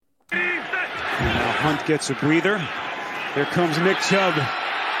Hunt gets a breather. Here comes Nick Chubb.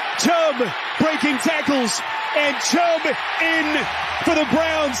 Chubb breaking tackles, and Chubb in for the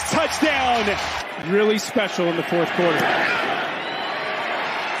Browns touchdown. Really special in the fourth quarter.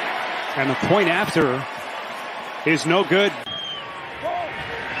 And the point after is no good.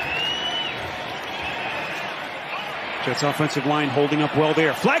 Jets offensive line holding up well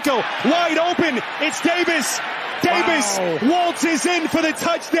there. Flacco wide open. It's Davis. Davis waltzes in for the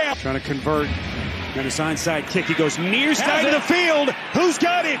touchdown. Trying to convert. And his onside kick. He goes near side of the field. Who's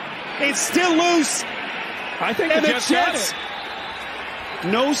got it? It's still loose. I think the Jets got it.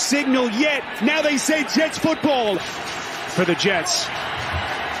 No signal yet. Now they say Jets football for the Jets.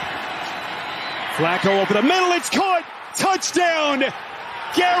 Flacco over the middle. It's caught. Touchdown.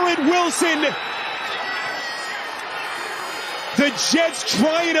 Garrett Wilson. The Jets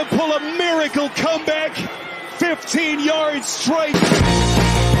trying to pull a miracle comeback. 15-yard strike.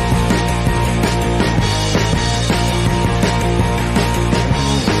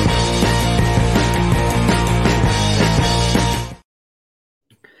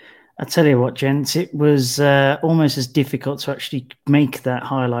 I tell you what, gents, it was almost as difficult to actually make that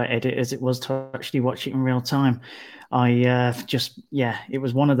highlight edit as it was to actually watch it in real time. It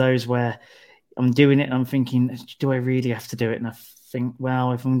was one of those where I'm doing it and I'm thinking, do I really have to do it? And I think,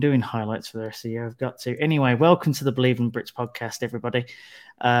 well, if I'm doing highlights for the rest of the year, I've got to. Anyway, welcome to the Believe in Brits podcast, everybody.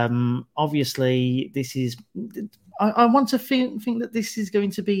 Obviously, this is... I want to think that this is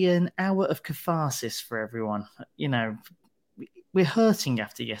going to be an hour of catharsis for everyone. You know, we're hurting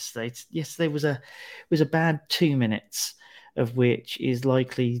after yesterday. Yesterday was a bad 2 minutes, of which is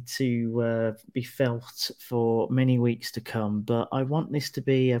likely to be felt for many weeks to come. But I want this to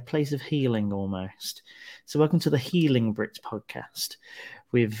be a place of healing almost. So welcome to the Healing Brits podcast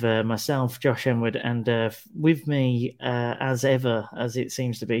with myself, Josh Enwood, and with me, as ever, as it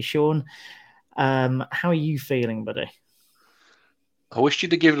seems to be, Sean. How are you feeling, buddy? I wish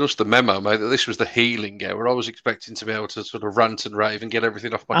you'd have given us the memo, mate, that this was the healing hour. I was expecting to be able to sort of rant and rave and get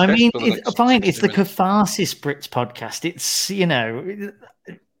everything off my chest. I mean, it's the Catharsis Brits podcast. It's, you know,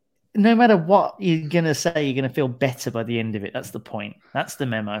 no matter what you're going to say, you're going to feel better by the end of it. That's the point. That's the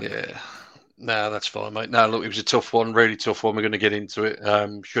memo. Yeah. No, that's fine, mate. No, look, it was a tough one, really tough one. We're going to get into it.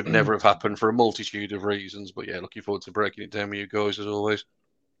 Should never have happened for a multitude of reasons. But yeah, looking forward to breaking it down with you guys as always.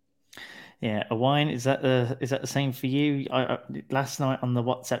 Yeah, Owain, is that the same for you? Last night on the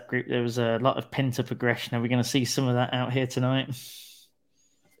WhatsApp group, there was a lot of pent-up aggression. Are we going to see some of that out here tonight?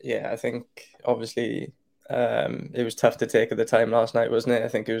 Yeah, I think obviously it was tough to take at the time last night, wasn't it? I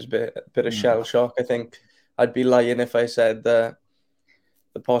think it was a bit of shell shock. I think I'd be lying if I said that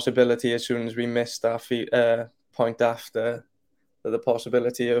the possibility as soon as we missed our point after, the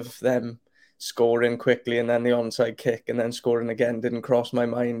possibility of them scoring quickly and then the onside kick and then scoring again didn't cross my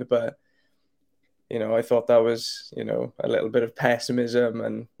mind, but you know, I thought that was, you know, a little bit of pessimism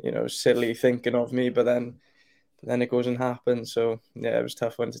and, you know, silly thinking of me, but then it goes and happens. So, yeah, it was a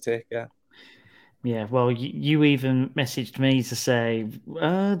tough one to take, yeah. Yeah, well, you even messaged me to say,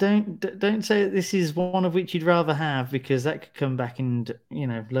 don't say that this is one of which you'd rather have, because that could come back and, you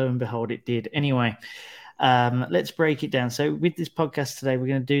know, lo and behold, it did. Anyway, let's break it down. So with this podcast today, we're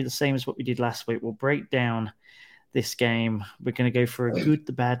going to do the same as what we did last week. We'll break down this game. We're going to go for a good,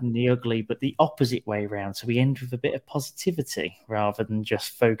 the bad, and the ugly, but the opposite way around. So we end with a bit of positivity rather than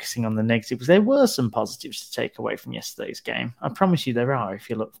just focusing on the negatives. There were some positives to take away from yesterday's game. I promise you there are if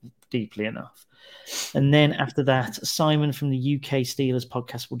you look deeply enough. And then after that, Simon from the UK Steelers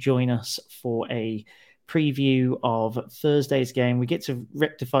podcast will join us for a preview of Thursday's game. We get to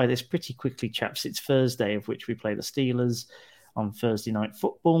rectify this pretty quickly, chaps. It's Thursday, of which we play the Steelers on Thursday night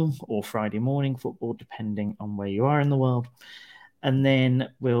football or Friday morning football, depending on where you are in the world. And then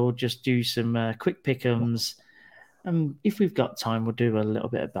we'll just do some quick pick'ems. If we've got time, we'll do a little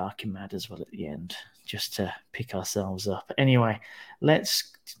bit of barking mad as well at the end, just to pick ourselves up. Anyway,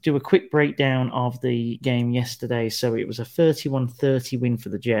 let's do a quick breakdown of the game yesterday. So it was a 31-30 win for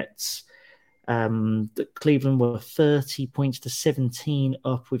the Jets. Cleveland were 30 points to 17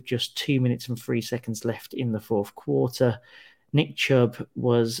 up with just 2 minutes and 3 seconds left in the fourth quarter. Nick Chubb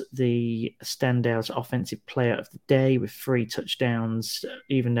was the standout offensive player of the day with 3 touchdowns,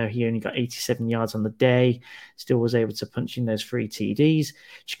 even though he only got 87 yards on the day, still was able to punch in those 3 TDs.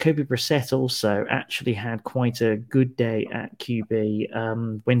 Jacoby Brissett also actually had quite a good day at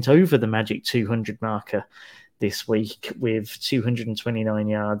QB, went over the magic 200 marker this week with 229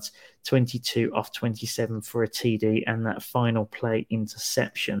 yards, 22 off 27 for a TD, and that final play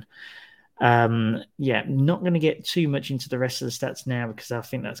interception. Not going to get too much into the rest of the stats now because I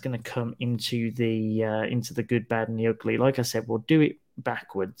think that's going to come into the good, bad, and the ugly. Like I said, we'll do it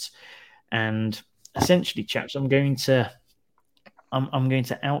backwards. And essentially, chaps, I'm going to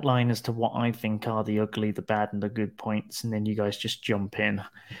outline as to what I think are the ugly, the bad, and the good points, and then you guys just jump in.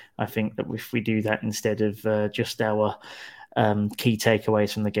 I think that if we do that instead of just our key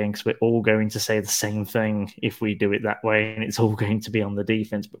takeaways from the game, because we're all going to say the same thing if we do it that way, and it's all going to be on the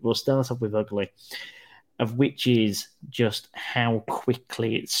defense. But we'll start off with ugly, of which is just how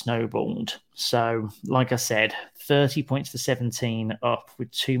quickly it snowballed. So, like I said, 30 points to 17 up with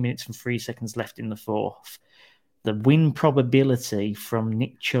 2 minutes and 3 seconds left in the fourth. The win probability from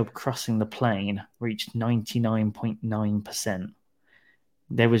Nick Chubb crossing the plane reached 99.9%.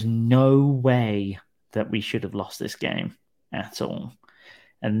 There was no way that we should have lost this game at all.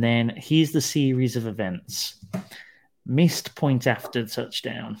 And then here's the series of events. Missed point after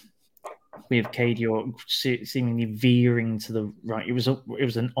touchdown, with Cade York seemingly veering to the right. It was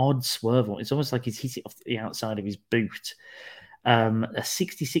an odd swerve. It's almost like he's hit it off the outside of his boot. A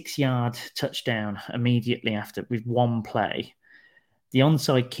 66-yard touchdown immediately after with one play. The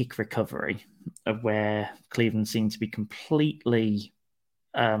onside kick recovery, of where Cleveland seemed to be completely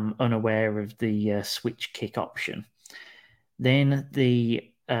unaware of the switch kick option. Then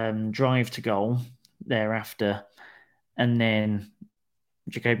the drive to goal thereafter, and then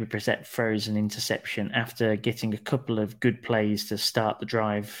Jacoby Brissett throws an interception after getting a couple of good plays to start the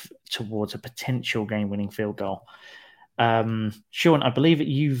drive towards a potential game-winning field goal. Shaun, I believe that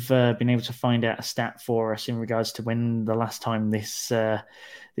you've been able to find out a stat for us in regards to when the last time this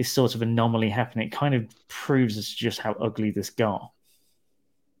sort of anomaly happened. It kind of proves us just how ugly this got.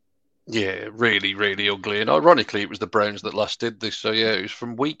 Yeah, really, really ugly. And ironically, it was the Browns that last did this. So, yeah, it was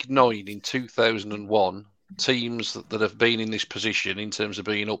from week 9 in 2001. Teams that have been in this position in terms of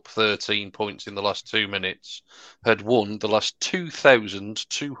being up 13 points in the last 2 minutes had won the last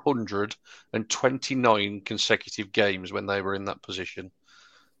 2,229 consecutive games when they were in that position.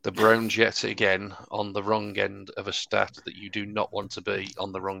 The Browns yet again on the wrong end of a stat that you do not want to be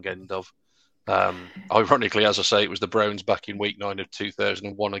on the wrong end of. Ironically, as I say, it was the Browns back in week 9 of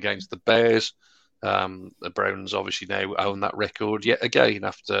 2001 against the Bears. The Browns obviously now own that record yet again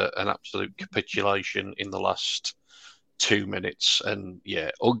after an absolute capitulation in the last 2 minutes. And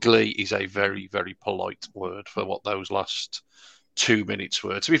yeah, ugly is a very, very polite word for what those last 2 minutes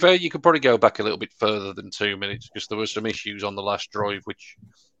were. To be fair, you could probably go back a little bit further than 2 minutes because there were some issues on the last drive, which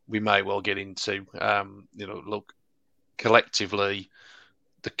we may well get into. Look, collectively,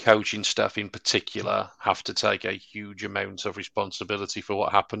 the coaching staff in particular have to take a huge amount of responsibility for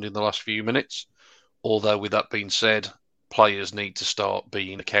what happened in the last few minutes. Although, with that being said, players need to start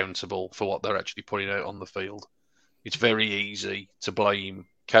being accountable for what they're actually putting out on the field. It's very easy to blame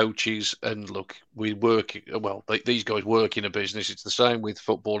coaches. And look, these guys work in a business. It's the same with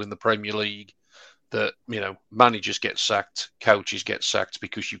football in the Premier League, that, managers get sacked, coaches get sacked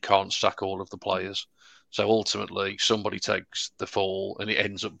because you can't sack all of the players. So ultimately, somebody takes the fall and it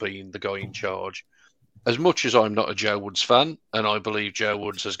ends up being the guy in charge. As much as I'm not a Joe Woods fan, and I believe Joe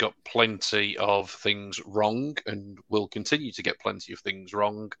Woods has got plenty of things wrong and will continue to get plenty of things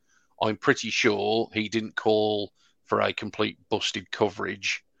wrong, I'm pretty sure he didn't call for a complete busted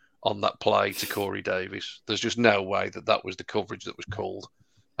coverage on that play to Corey Davis. There's just no way that was the coverage that was called.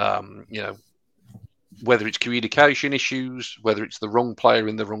 Whether it's communication issues, whether it's the wrong player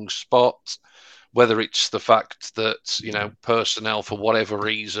in the wrong spot, whether it's the fact that, personnel, for whatever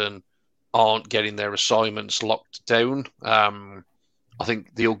reason, aren't getting their assignments locked down. I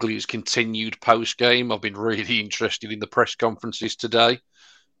think the ugly has continued post-game. I've been really interested in the press conferences today.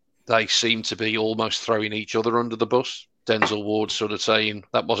 They seem to be almost throwing each other under the bus. Denzel Ward sort of saying,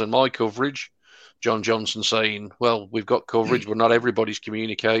 that wasn't my coverage. John Johnson saying, well, we've got coverage, but not everybody's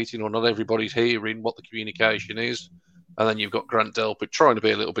communicating or not everybody's hearing what the communication is. And then you've got Grant Delpit trying to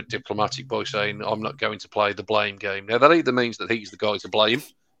be a little bit diplomatic by saying, I'm not going to play the blame game. Now, that either means that he's the guy to blame,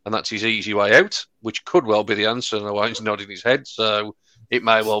 and that's his easy way out, which could well be the answer. And Owain's nodding his head. So it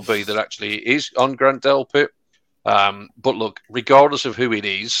may well be that actually it is on Grant Delpit. But look, regardless of who it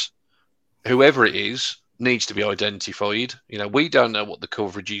is, whoever it is needs to be identified. We don't know what the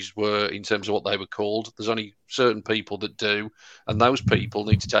coverages were in terms of what they were called. There's only certain people that do. And those people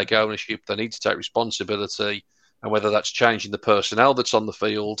need to take ownership. They need to take responsibility. And whether that's changing the personnel that's on the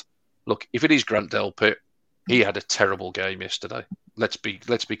field. Look, if it is Grant Delpit, he had a terrible game yesterday. Let's be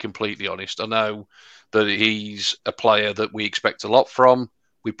completely honest. I know that he's a player that we expect a lot from.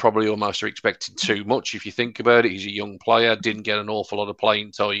 We probably almost are expecting too much if you think about it. He's a young player, didn't get an awful lot of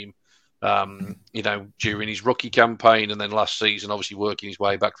playing time, during his rookie campaign, and then last season, obviously working his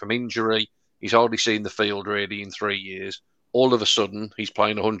way back from injury. He's hardly seen the field really in 3 years. All of a sudden, he's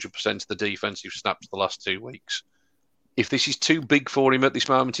playing 100% of the defensive snaps the last 2 weeks. If this is too big for him at this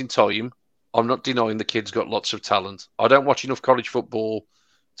moment in time, I'm not denying the kid's got lots of talent. I don't watch enough college football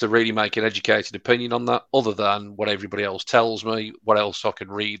to really make an educated opinion on that, other than what everybody else tells me, what else I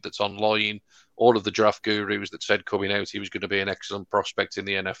can read that's online, all of the draft gurus that said coming out he was going to be an excellent prospect in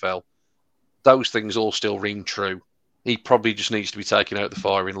the NFL. Those things all still ring true. He probably just needs to be taken out the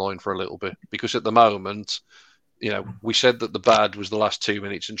firing line for a little bit, because at the moment, we said that the bad was the last 2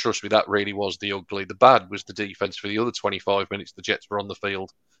 minutes, and trust me, that really was the ugly. The bad was the defense for the other 25 minutes the Jets were on the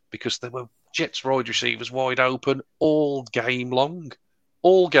field, because there were Jets wide receivers wide open all game long.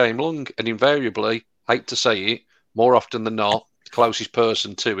 All game long. And invariably, hate to say it, more often than not, the closest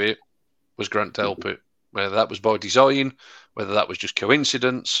person to it was Grant Delpit. Whether that was by design, whether that was just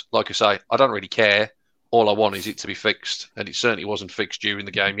coincidence. Like I say, I don't really care. All I want is it to be fixed. And it certainly wasn't fixed during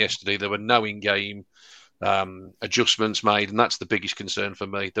the game yesterday. There were no in-game adjustments made, and that's the biggest concern for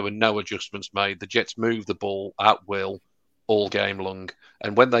me. There were no adjustments made. The Jets moved the ball at will all game long.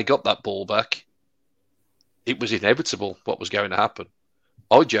 And when they got that ball back, it was inevitable what was going to happen.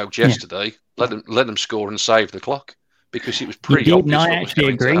 I joked yesterday, let them score and save the clock, because it was pretty obvious. I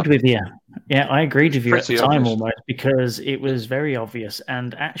actually agreed with you. Yeah, I agreed with you at the time almost, because it was very obvious.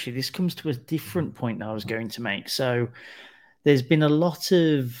 And actually, this comes to a different point that I was going to make. So there's been a lot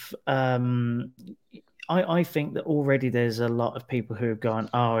of... I think that already there's a lot of people who have gone,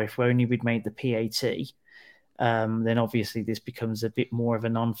 if only we'd made the PAT, then obviously this becomes a bit more of a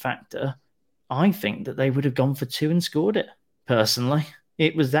non-factor. I think that they would have gone for 2 and scored it, personally.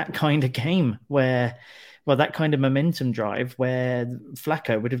 It was that kind of game where, that kind of momentum drive where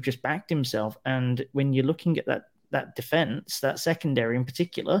Flacco would have just backed himself. And when you're looking at that defense, that secondary in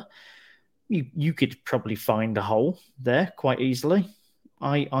particular, you could probably find a hole there quite easily.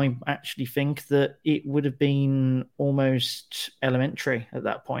 I actually think that it would have been almost elementary at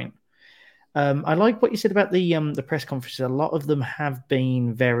that point. I like what you said about the press conferences. A lot of them have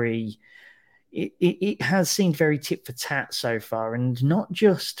been very... It has seemed very tit for tat so far, and not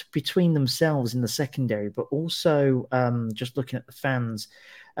just between themselves in the secondary, but also just looking at the fans.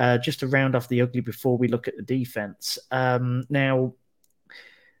 Just to round off the ugly before we look at the defense. Now,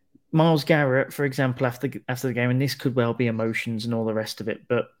 Myles Garrett, for example, after the game, and this could well be emotions and all the rest of it,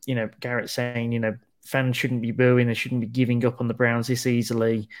 but Garrett saying, fans shouldn't be booing, they shouldn't be giving up on the Browns this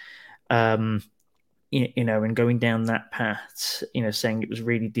easily. And going down that path, saying it was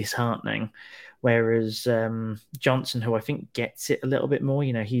really disheartening. Whereas Johnson, who I think gets it a little bit more,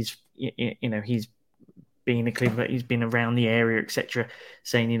 he's been a Cleveland, he's been around the area, etc.,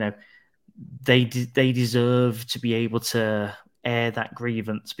 saying, they deserve to be able to air that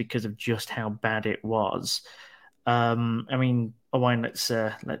grievance because of just how bad it was. Owain, let's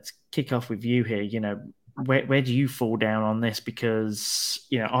kick off with you here. Where do you fall down on this? Because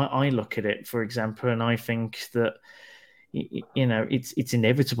I look at it, for example, and I think that it's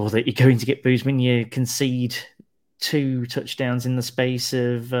inevitable that you're going to get booed when you concede 2 touchdowns in the space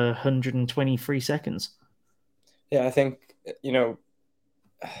of 123 seconds. Yeah, I think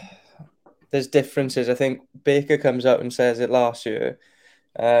there's differences. I think Baker comes out and says it last year,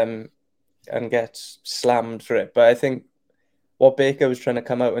 and gets slammed for it. But I think what Baker was trying to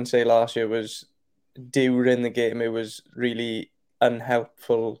come out and say last year was, during the game, it was really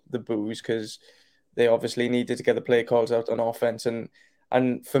unhelpful, the boos, because they obviously needed to get the play calls out on offense, and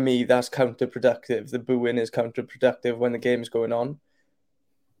for me that's counterproductive. The booing is counterproductive when the game's going on.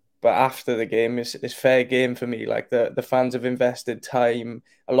 But after the game, it's fair game for me. Like the fans have invested a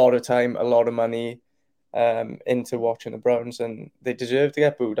lot of money into watching the Browns, and they deserve to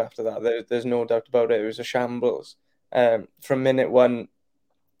get booed after that. There's no doubt about it. It was a shambles. From minute 1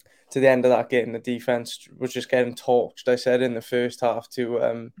 to the end of that game, the defense was just getting torched. I said in the first half to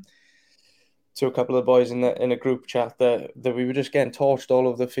a couple of boys in a group chat that we were just getting torched all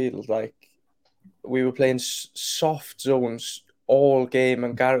over the field. Like, we were playing soft zones all game,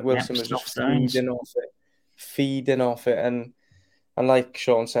 and Garrett Wilson was just feeding off it. And like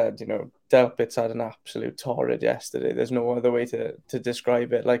Sean said, Delpit's had an absolute torrid yesterday. There's no other way to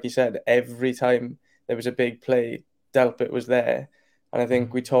describe it. Like he said, every time there was a big play, Delpit was there. And I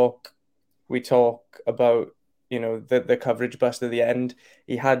think we talk about, the coverage bust at the end.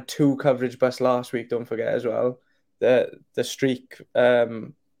 He had 2 coverage busts last week, don't forget as well. The streak,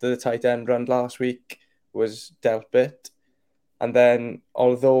 the tight end run last week was Delpit. And then,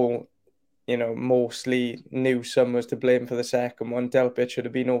 although, mostly Newsome was to blame for the second one, Delpit should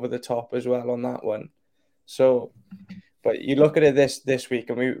have been over the top as well on that one. So, but you look at it this week,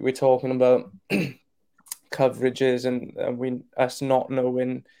 and we're talking about coverages and us not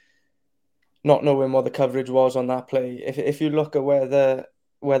knowing what the coverage was on that play. If you look at where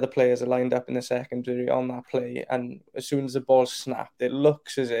the players are lined up in the secondary on that play, and as soon as the ball snapped, it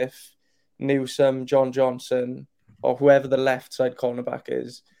looks as if Newsome, John Johnson, or whoever the left side cornerback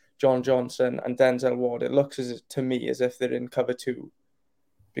is, John Johnson and Denzel Ward, it looks to me as if they're in cover 2.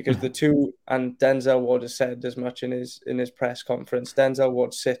 Because the two, and Denzel Ward has said as much in his press conference, Denzel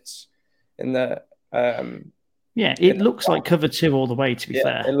Ward sits in the... it looks like cover 2 all the way, to be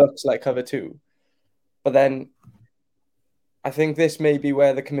fair. It looks like cover 2. But then I think this may be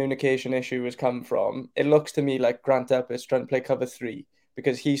where the communication issue has come from. It looks to me like Grant Delpit is trying to play cover 3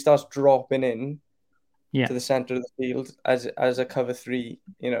 because he starts dropping in to the center of the field as a cover 3,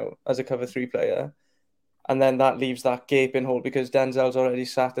 as a cover 3 player. And then that leaves that gaping hole because Denzel's already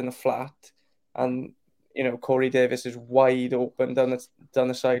sat in the flat and, Corey Davis is wide open down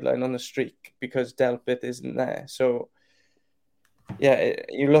the sideline on the streak because Delpit isn't there. So,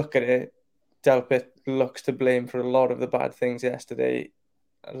 you look at it, Delpit looks to blame for a lot of the bad things yesterday.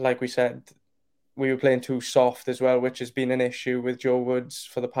 Like we said, we were playing too soft as well, which has been an issue with Joe Woods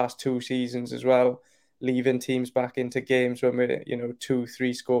for the past 2 seasons as well, leaving teams back into games when we're,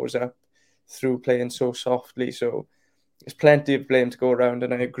 2-3 scores up through playing so softly. So there's plenty of blame to go around,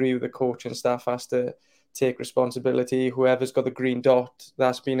 and I agree with the coach and staff has to take responsibility. Whoever's got the green dot,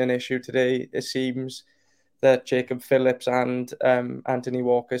 that's been an issue today. It seems that Jacob Phillips and Anthony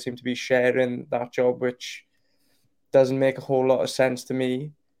Walker seem to be sharing that job, which doesn't make a whole lot of sense to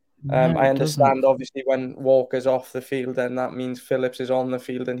me. I understand, obviously, when Walker's off the field, then that means Phillips is on the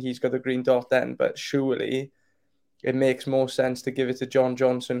field and he's got the green dot then. But surely it makes more sense to give it to John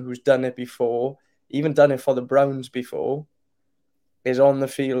Johnson, who's done it before, even done it for the Browns before, is on the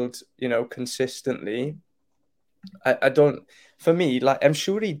field, consistently. I don't. For me, I'm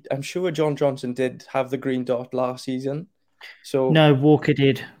sure John Johnson did have the green dot last season. So no, Walker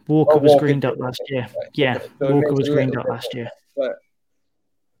did. Walker was green dot last year. Yeah, so Walker was green dot last year. But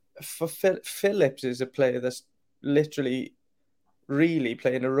for Phillips is a player that's literally really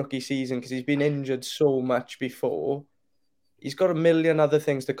playing a rookie season because he's been injured so much before. He's got a million other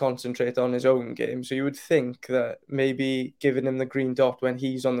things to concentrate on his own game. So you would think that maybe giving him the green dot when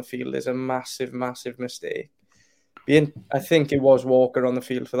he's on the field is a massive, massive mistake. I think it was Walker on the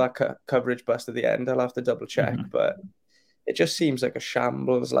field for that coverage bust at the end. I'll have to double check, but it just seems like a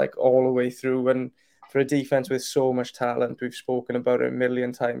shambles, like all the way through. And for a defense with so much talent, we've spoken about it a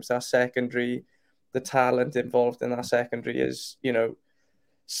million times, that secondary, the talent involved in that secondary is,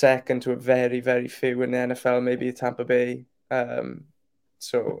 second to a very, very few in the NFL, maybe Tampa Bay.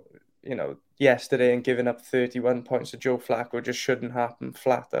 So, yesterday and giving up 31 points to Joe Flacco just shouldn't happen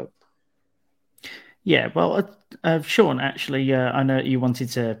flat out. Yeah, well, Sean, actually, I know you wanted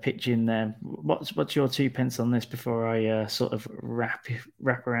to pitch in there. What's your 2 pence on this before I sort of wrap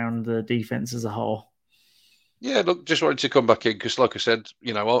around the defense as a whole? Yeah, look, just wanted to come back in because, like I said,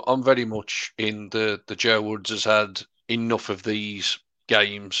 I'm very much in the Joe Woods has had enough of these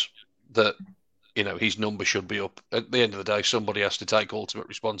games that, his number should be up. At the end of the day, somebody has to take ultimate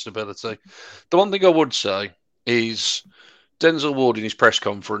responsibility. The one thing I would say is Denzel Ward in his press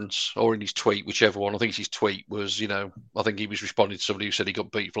conference or in his tweet, whichever one, I think his tweet was, I think he was responding to somebody who said he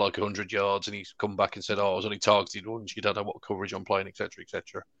got beat for like 100 yards and he's come back and said, I was only targeted once, you don't know what coverage I'm playing, etc.,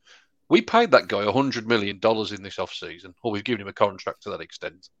 etc. We paid that guy $100 million in this offseason, or we've given him a contract to that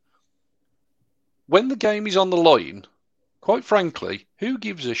extent. When the game is on the line, quite frankly, who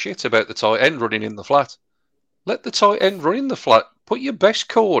gives a shit about the tight end running in the flat? Let the tight end run in the flat. Put your best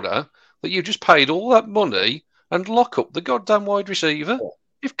corner that you just paid all that money and lock up the goddamn wide receiver.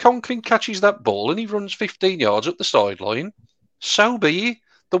 If Conklin catches that ball and he runs 15 yards up the sideline, so be it.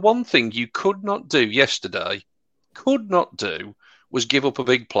 The one thing you could not do yesterday, was give up a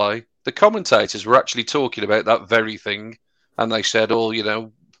big play. The commentators were actually talking about that very thing, and they said,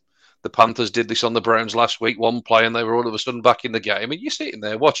 the Panthers did this on the Browns last week, one play, and they were all of a sudden back in the game. And you're sitting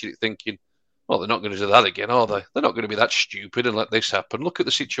there watching it thinking, well, they're not going to do that again, are they? They're not going to be that stupid and let this happen. Look at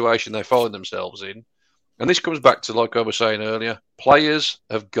the situation they find themselves in. And this comes back to, like I was saying earlier, players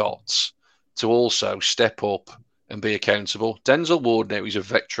have got to also step up and be accountable. Denzel Ward now, he's a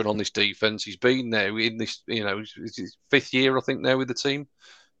veteran on this defense. He's been now in this, it's his 5th year, I think, now with the team.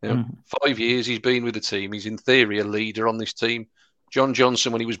 5 years he's been with the team. He's in theory a leader on this team. John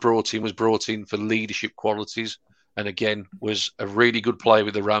Johnson, when he was brought in for leadership qualities, and again was a really good player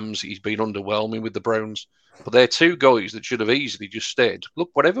with the Rams. He's been underwhelming with the Browns. But they're 2 guys that should have easily just said, look,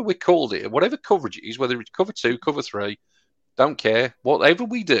 whatever we called it, whatever coverage it is, whether it's cover 2, cover 3, don't care. Whatever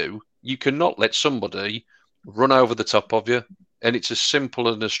we do, you cannot let somebody run over the top of you. And it's as simple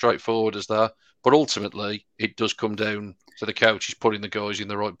and as straightforward as that. But ultimately, it does come down to the coaches putting the guys in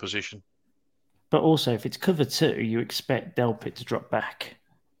the right position. But also, if it's cover 2, you expect Delpit to drop back.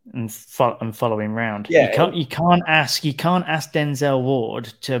 and follow him round. Yeah. You can't ask Denzel Ward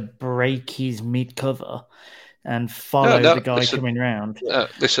to break his mid cover and follow the guy coming round.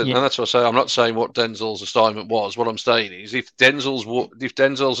 Listen, and that's what I say. I'm not saying what Denzel's assignment was. What I'm saying is, if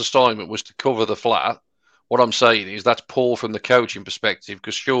Denzel's assignment was to cover the flat, what I'm saying is that's poor from the coaching perspective,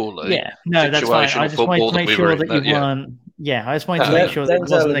 because surely, that's fine. I just wanted to make sure that you weren't. Yeah, I just wanted to make sure that it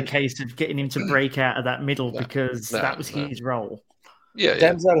wasn't a case of getting him to break out of that middle, because that was his role. Yeah,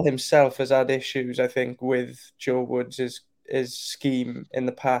 Denzel himself has had issues, I think, with Joe Woods' his scheme in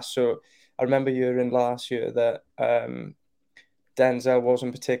the past. So I remember hearing last year that Denzel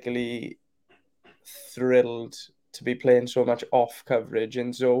wasn't particularly thrilled to be playing so much off coverage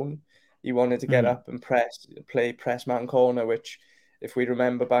in zone. He wanted to get up and play press man corner, which, if we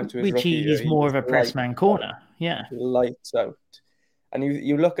remember back to his rookie year, he is more of a press man corner. Yeah, lights out. And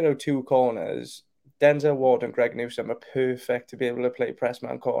you look at our two corners. Denzel Ward and Greg Newsome are perfect to be able to play press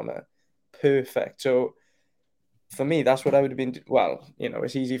man corner. Perfect. So for me, that's what I would have been. Well,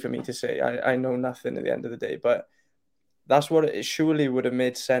 it's easy for me to say. I know nothing at the end of the day, but that's what it surely would have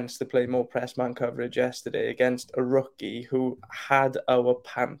made sense to play more press man coverage yesterday against a rookie who had our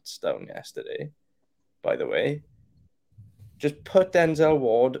pants down yesterday, by the way. Just put Denzel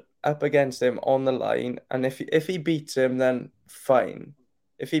Ward up against him on the line, and if he beats him, then fine.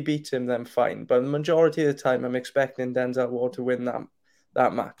 If he beats him, then fine. But the majority of the time, I'm expecting Denzel Ward to win that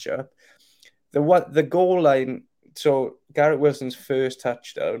matchup. The goal line, so Garrett Wilson's first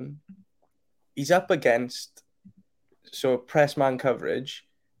touchdown, he's up against, so press man coverage,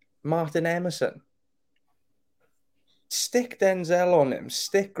 Martin Emerson. Stick Denzel on him.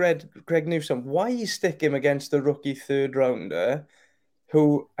 Stick Greg Newsome. Why you stick him against the rookie third rounder,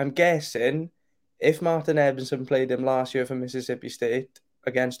 who I'm guessing, if Martin Emerson played him last year for Mississippi State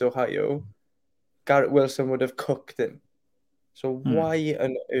against Ohio, Garrett Wilson would have cooked him. So why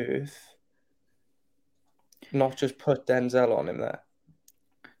on earth not just put Denzel on him there?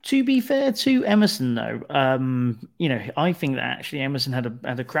 To be fair to Emerson, though, I think that actually Emerson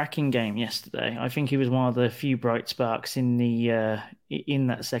had a cracking game yesterday. I think he was one of the few bright sparks in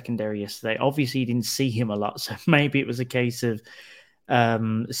that secondary yesterday. Obviously, you didn't see him a lot, so maybe it was a case of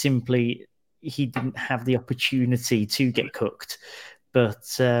simply he didn't have the opportunity to get cooked.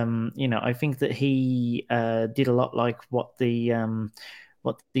 But I think that he did a lot like what the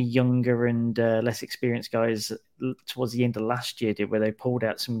younger and less experienced guys towards the end of last year did, where they pulled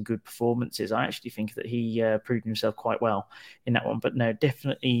out some good performances. I actually think that he proved himself quite well in that one. But no,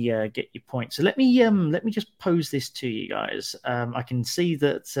 definitely get your point. So let me just pose this to you guys. I can see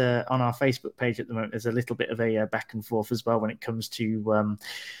that on our Facebook page at the moment, there's a little bit of a back and forth as well when it comes to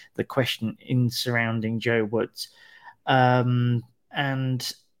the question surrounding Joe Woods.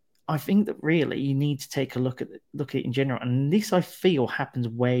 And I think that really you need to take a look at it in general, and this I feel happens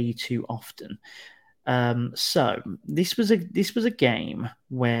way too often. So this was a game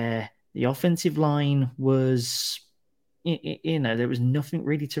where the offensive line was, there was nothing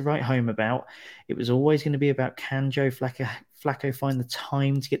really to write home about. It was always going to be about, can Joe Flacco find the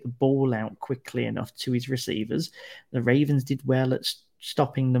time to get the ball out quickly enough to his receivers? The Ravens did well at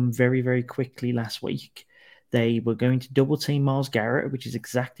stopping them very, very quickly last week. They were going to double team Myles Garrett, which is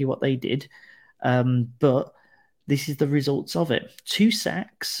exactly what they did. But this is the results of it. 2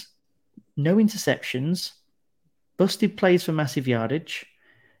 sacks, no interceptions, busted plays for massive yardage,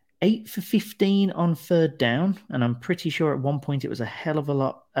 8 for 15 on third down. And I'm pretty sure at one point it was a hell of a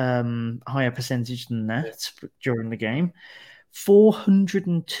lot higher percentage than that during the game.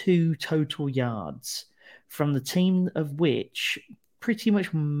 402 total yards from the team of which pretty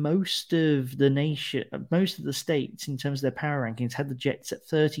much most of the states in terms of their power rankings had the Jets at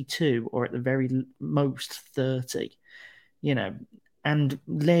 32 or at the very most 30, and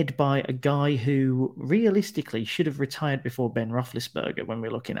led by a guy who realistically should have retired before Ben Roethlisberger when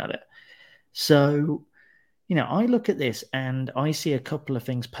we're looking at it. So, I look at this and I see a couple of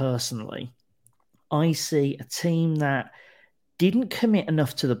things personally. I see a team that didn't commit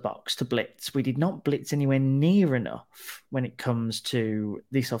enough to the box to blitz. We did not blitz anywhere near enough when it comes to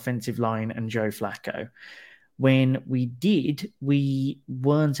this offensive line and Joe Flacco. When we did, we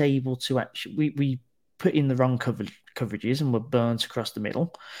weren't able to actually... We put in the wrong coverages and were burnt across the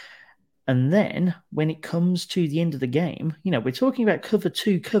middle. And then when it comes to the end of the game, we're talking about cover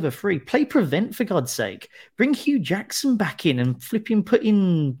 2, cover 3. Play prevent, for God's sake. Bring Hugh Jackson back in and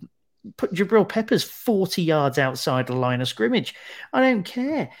put Jabril Peppers 40 yards outside the line of scrimmage. I don't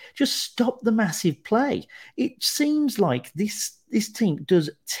care. Just stop the massive play. It seems like this team does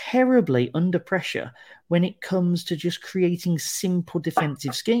terribly under pressure when it comes to just creating simple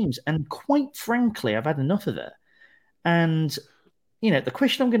defensive schemes. And quite frankly, I've had enough of it. And the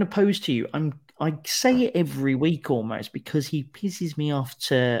question I'm going to pose to you, I say it every week almost because he pisses me off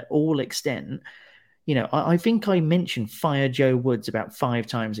to all extent. I think I mentioned fire Joe Woods about 5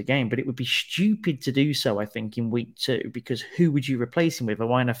 times a game, but it would be stupid to do so, I think, in week 2, because who would you replace him with?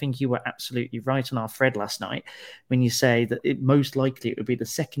 Owain, I think you were absolutely right on our thread last night when you say that most likely it would be the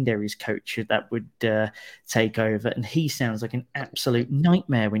secondaries coach that would take over, and he sounds like an absolute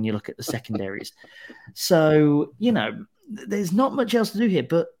nightmare when you look at the secondaries. So, there's not much else to do here,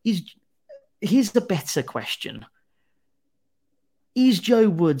 but here's the better question. Is Joe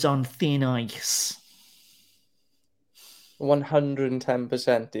Woods on thin ice?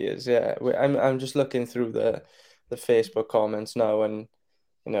 110% he is, yeah. I'm just looking through the Facebook comments now, and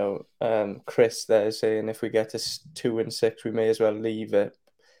Chris there is saying if we get to 2-6, we may as well leave it.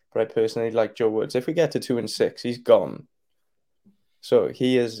 But I personally like Joe Woods. If we get to 2-6, he's gone. So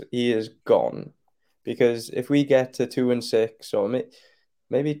he is gone, because if we get to 2-6, or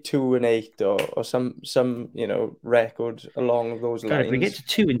maybe 2-8, or some record along those lines. If we get to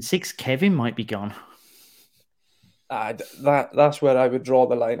 2-6, Kevin might be gone. That's where I would draw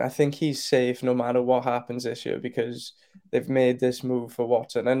the line. I think he's safe no matter what happens this year, because they've made this move for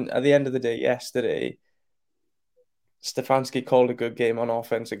Watson. And at the end of the day, yesterday, Stefanski called a good game on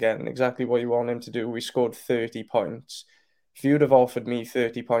offense again. Exactly what you want him to do. We scored 30 points. If you'd have offered me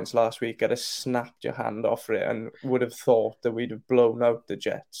 30 points last week, I'd have snapped your hand off it and would have thought that we'd have blown out the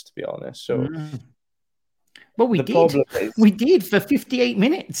Jets, to be honest. So, well, we did. We did for 58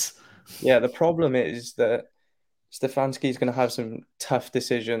 minutes. Yeah, the problem is that Stefanski's going to have some tough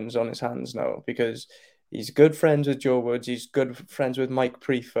decisions on his hands now, because he's good friends with Joe Woods. He's good friends with Mike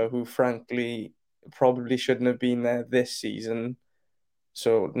Prefer, who frankly probably shouldn't have been there this season.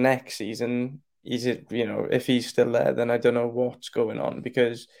 So next season, if he's still there, then I don't know what's going on,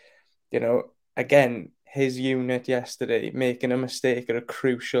 because, again, his unit yesterday making a mistake at a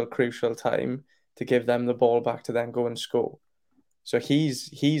crucial time to give them the ball back to then go and score. So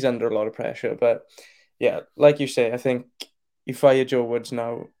he's under a lot of pressure, but yeah, like you say, I think you fire Joe Woods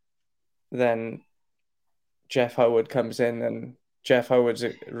now, then Jeff Howard comes in, and Jeff Howard's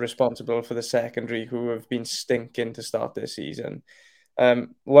responsible for the secondary, who have been stinking to start this season.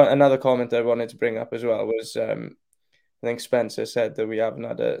 Another comment I wanted to bring up as well was, I think Spencer said that we haven't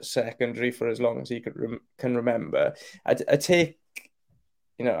had a secondary for as long as he can remember. I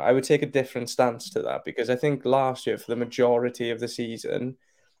would take a different stance to that, because I think last year, for the majority of the season,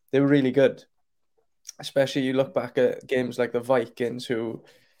 they were really good. Especially you look back at games like the Vikings, who,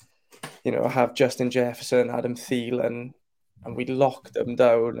 have Justin Jefferson, Adam Thielen, and we locked them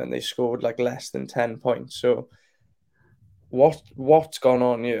down and they scored like less than 10 points. So what's gone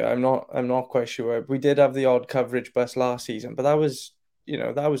on here? I'm not quite sure. We did have the odd coverage bust last season, but that was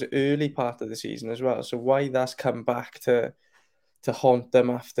early part of the season as well. So why that's come back to haunt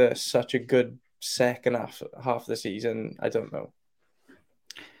them after such a good second half of the season, I don't know.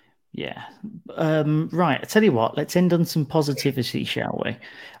 Yeah. Right. I tell you what, let's end on some positivity, shall we?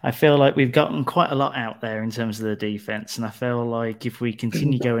 I feel like we've gotten quite a lot out there in terms of the defense, and I feel like if we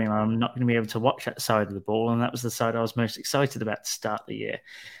continue going on, I'm not going to be able to watch that side of the ball, and that was the side I was most excited about to start the year.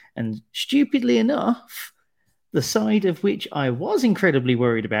 And stupidly enough, the side of which I was incredibly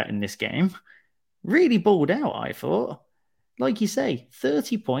worried about in this game really balled out, I thought. Like you say,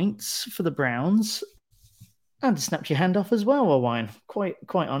 30 points for the Browns. And snapped your hand off as well, Owain, quite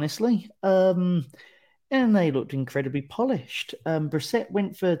honestly. And they looked incredibly polished. Brissett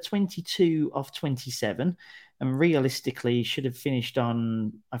went for 22 off 27, and realistically should have finished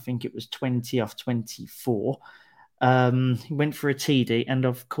on, I think it was 20 off 24. He went for a TD, and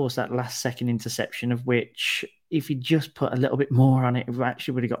of course that last second interception, of which, if he just put a little bit more on it, it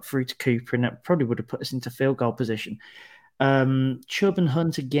actually would have got through to Cooper, and that probably would have put us into field goal position. Chubb and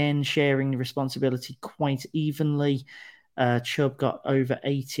Hunt again sharing the responsibility quite evenly. Chubb got over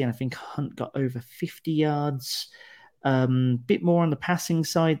 80, and I think Hunt got over 50 yards. Bit more on the passing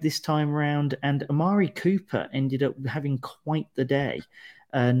side this time around, and Amari Cooper ended up having quite the day.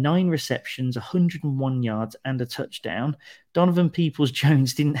 9 receptions, 101 yards, and a touchdown. Donovan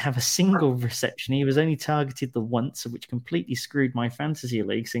Peoples-Jones didn't have a single reception. He was only targeted the once, which completely screwed my fantasy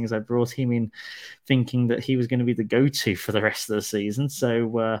league, seeing as I brought him in thinking that he was going to be the go-to for the rest of the season.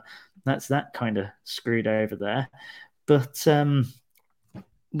 So that's that kind of screwed over there. But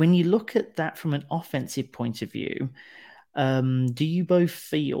when you look at that from an offensive point of view, do you both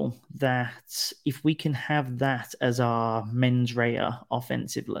feel that if we can have that as our mens rea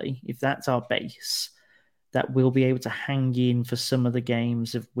offensively, if that's our base, that we'll be able to hang in for some of the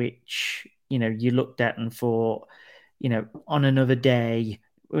games of which, you looked at and thought, on another day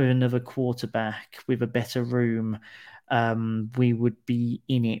with another quarterback with a better room, we would be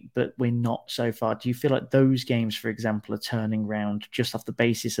in it, but we're not so far. Do you feel like those games, for example, are turning around just off the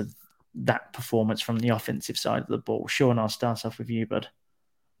basis of that performance from the offensive side of the ball? Sean, I'll start off with you, bud.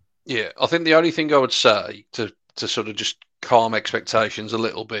 Yeah, I think the only thing I would say to sort of just calm expectations a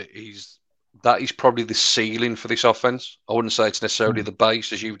little bit is that is probably the ceiling for this offense. I wouldn't say it's necessarily the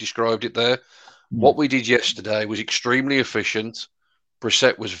base as you've described it there. What we did yesterday was extremely efficient.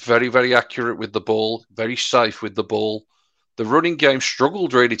 Brissett was very, very accurate with the ball, very safe with the ball. The running game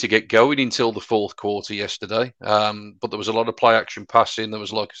struggled really to get going until the fourth quarter yesterday. But there was a lot of play action passing. There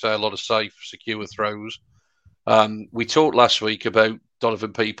was, like I say, a lot of safe, secure throws. We talked last week about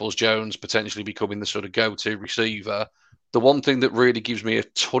Donovan Peoples-Jones potentially becoming the sort of go-to receiver. The one thing that really gives me a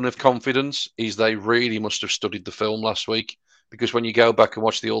ton of confidence is they really must have studied the film last week, because when you go back and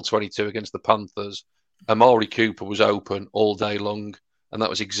watch the All-22 against the Panthers, Amari Cooper was open all day long, and that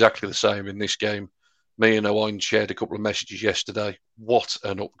was exactly the same in this game. Me and Owain shared a couple of messages yesterday. What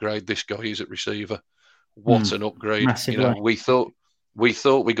an upgrade this guy is at receiver. What an upgrade. Massively. You know, we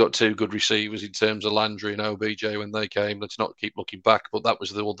thought we got two good receivers in terms of Landry and OBJ when they came. Let's not keep looking back, but that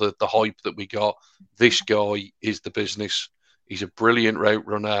was the hype that we got. This guy is the business. He's a brilliant route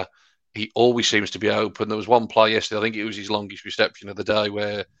runner. He always seems to be open. There was one play yesterday, I think it was his longest reception of the day,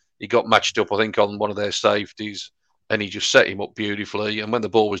 where he got matched up, I think, on one of their safeties, and he just set him up beautifully. And when the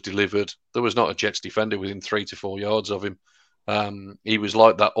ball was delivered, there was not a Jets defender within 3 to 4 yards of him. He was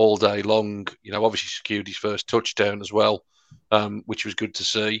like that all day long. You know, obviously secured his first touchdown as well, which was good to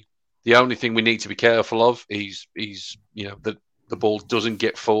see. The only thing we need to be careful of is you know, that the ball doesn't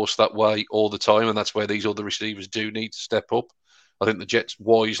get forced that way all the time, and that's where these other receivers do need to step up. I think the Jets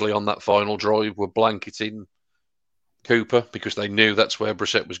wisely on that final drive were blanketing Cooper because they knew that's where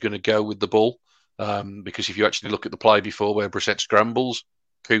Brissett was going to go with the ball. Because if you actually look at the play before where Brissett scrambles,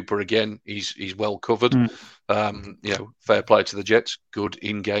 Cooper again, he's well covered. You know, fair play to the Jets. Good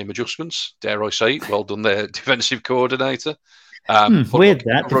in-game adjustments, dare I say it. Well done there, defensive coordinator. Weird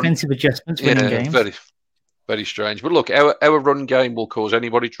that defensive adjustments winning games. Very, very strange. But look, our run game will cause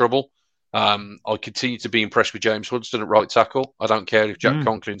anybody trouble. I continue to be impressed with James Hudson at right tackle. I don't care if Jack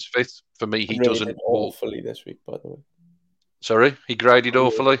Conklin's fifth. For me, he doesn't. Awfully this week, by the way. Sorry, he graded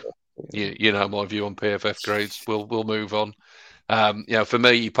awfully. You know my view on PFF grades. We'll move on. You know, for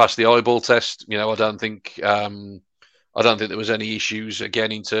me, he passed the eyeball test. You know, I don't think there was any issues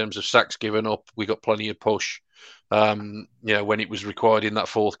again in terms of sacks given up. We got plenty of push. You know, when it was required in that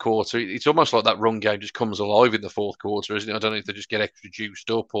fourth quarter, it's almost like that run game just comes alive in the fourth quarter, isn't it? I don't know if they just get extra juiced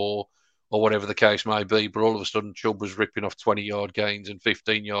up or whatever the case may be. But all of a sudden, Chubb was ripping off 20-yard gains and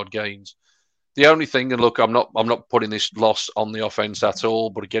 15-yard gains. The only thing, and look, I'm not putting this loss on the offense at all,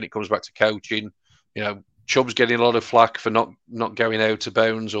 but again, it comes back to coaching. You know, Chubb's getting a lot of flack for not going out of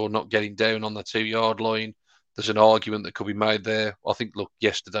bounds or not getting down on the 2-yard line. There's an argument that could be made there. I think, look,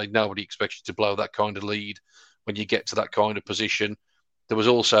 yesterday, nobody expects you to blow that kind of lead when you get to that kind of position. There was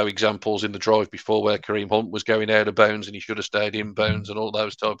also examples in the drive before where Kareem Hunt was going out of bounds and he should have stayed in bounds and all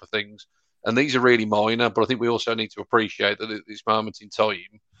those type of things. And these are really minor, but I think we also need to appreciate that at this moment in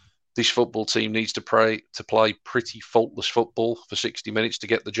time, this football team needs to play pretty faultless football for 60 minutes to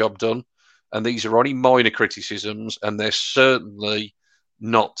get the job done. And these are only minor criticisms, and they're certainly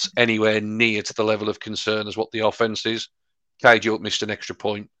not anywhere near to the level of concern as what the offense is. Cade York missed an extra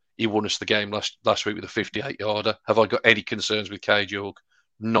point. He won us the game last week with a 58-yarder. Have I got any concerns with Cade York?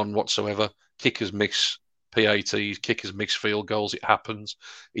 None whatsoever. Kickers miss PATs, kickers miss field goals. It happens.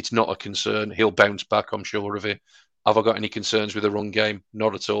 It's not a concern. He'll bounce back, I'm sure of it. Have I got any concerns with the run game?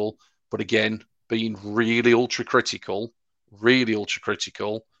 Not at all. But again, being really ultra critical,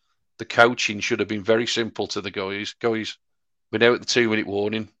 the coaching should have been very simple to the guys. Guys, we're now at the 2-minute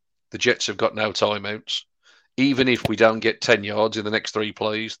warning. The Jets have got no timeouts. Even if we don't get 10 yards in the next 3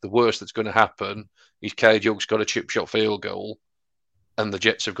 plays, the worst that's going to happen is Cade York's got a chip shot field goal and the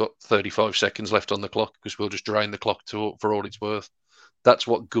Jets have got 35 seconds left on the clock because we'll just drain the clock for all it's worth. That's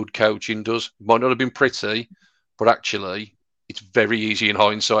what good coaching does. It might not have been pretty, but actually it's very easy in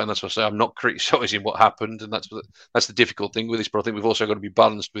hindsight. And that's what I say. I'm not criticising what happened. And that's the difficult thing with this. But I think we've also got to be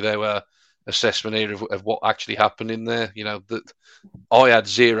balanced with our assessment here of what actually happened in there. You know, that I had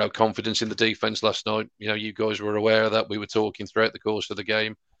zero confidence in the defense last night. You know, you guys were aware of that. We were talking throughout the course of the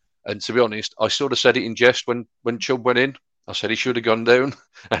game. And to be honest, I sort of said it in jest when Chubb went in. I said he should have gone down,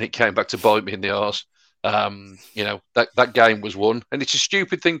 and it came back to bite me in the arse. You know, that game was won. And it's a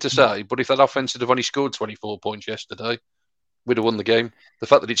stupid thing to say, but if that offense had only scored 24 points yesterday, we'd have won the game. The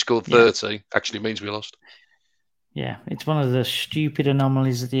fact that it scored 30 actually means we lost. Yeah, it's one of the stupid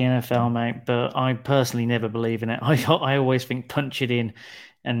anomalies of the NFL, mate, but I personally never believe in it. I always think punch it in.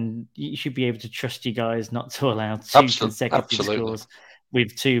 and you should be able to trust you guys not to allow two consecutive scores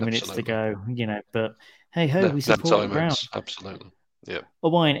with 2 minutes to go. But hey ho, we support the ground. Absolutely. Yeah.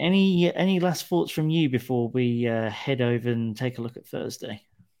 Owain, any last thoughts from you before we head over and take a look at Thursday?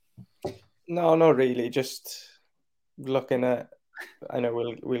 No, not really. Just looking at. I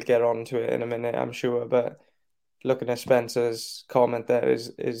know we'll get on to it in a minute, I'm sure, but looking at Spencer's comment there,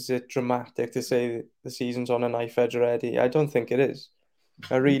 is it dramatic to say the season's on a knife edge already? I don't think it is.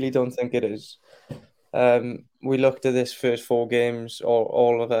 I really don't think it is. We looked at this first 4 games,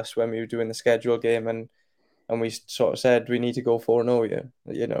 all of us, when we were doing the schedule game, and we sort of said we need to go 4-0 here.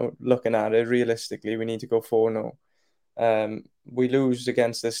 Looking at it realistically, we need to go 4-0. We lose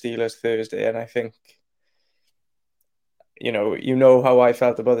against the Steelers Thursday, and I think, how I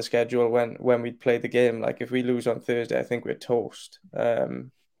felt about the schedule when we played the game. Like, if we lose on Thursday, I think we're toast.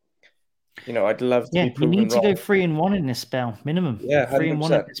 I'd love to be proven wrong. You need to go 3-1 in this spell, minimum. Yeah, 3-1 in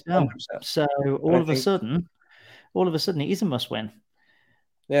this spell. 100%. So all of a sudden, it is a must-win.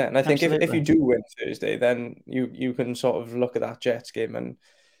 Yeah, and I think if you do win Thursday, then you can sort of look at that Jets game and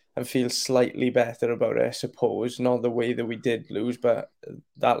feel slightly better about it, I suppose. Not the way that we did lose, but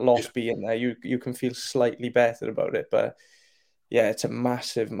that loss being there, you can feel slightly better about it. But yeah, it's a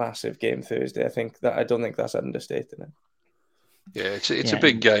massive, massive game Thursday. I don't think that's understating it. Yeah, it's a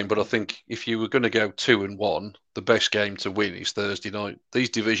big game, but I think if you were going to go 2-1, the best game to win is Thursday night. These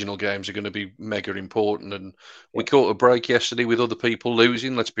divisional games are going to be mega important, and we caught a break yesterday with other people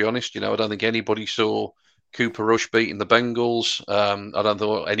losing. Let's be honest. I don't think anybody saw Cooper Rush beating the Bengals. I don't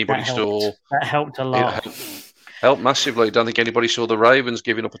think anybody saw that helped a lot. Helped massively. I don't think anybody saw the Ravens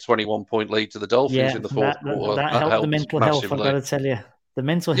giving up a 21-point lead to the Dolphins in the fourth quarter. That helped the mental health. I've got to tell you, the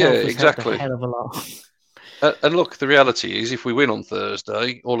mental health has helped a hell of a lot. And look, the reality is, if we win on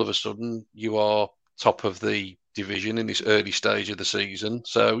Thursday, all of a sudden you are top of the division in this early stage of the season.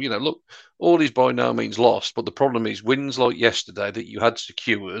 So, look, all is by no means lost. But the problem is wins like yesterday that you had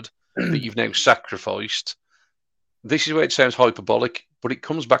secured, that you've now sacrificed. This is where it sounds hyperbolic, but it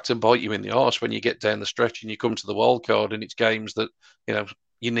comes back to bite you in the arse when you get down the stretch and you come to the wild card, and it's games that,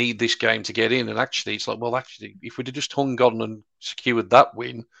 you need this game to get in. And actually, it's like, if we'd have just hung on and secured that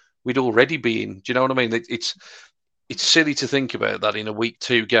win, we'd already be in. Do you know what I mean? It's silly to think about that in a week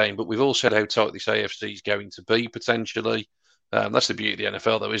 2 game, but we've all said how tight this AFC is going to be potentially. That's the beauty of the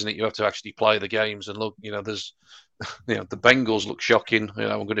NFL, though, isn't it? You have to actually play the games, and look, there's, the Bengals look shocking.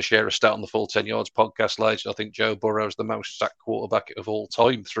 I'm going to share a stat on the Full 10 Yards podcast later. I think Joe Burrow is the most sacked quarterback of all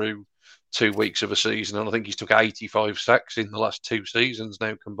time through 2 weeks of a season, and I think he's took 85 sacks in the last 2 seasons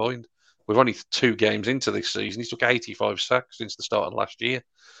now combined. We're only 2 games into this season. He's took 85 sacks since the start of last year.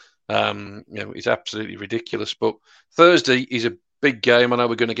 It's absolutely ridiculous. But Thursday is a big game. I know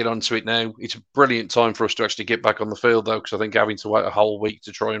we're going to get onto it now. It's a brilliant time for us to actually get back on the field, though, because I think having to wait a whole week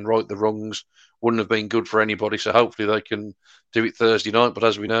to try and right the wrongs wouldn't have been good for anybody. So hopefully they can do it Thursday night. But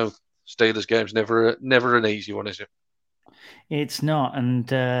as we know, Steelers game's never an easy one, is it? It's not.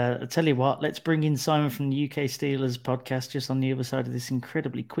 And I'll tell you what, let's bring in Simon from the UK Steelers podcast just on the other side of this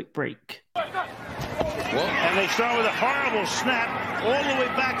incredibly quick break. And they start with a horrible snap all the way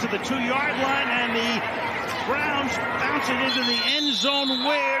back to the 2-yard line, and the Browns bounce it into the end zone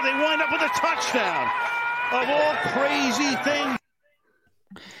where they wind up with a touchdown. Of all crazy things.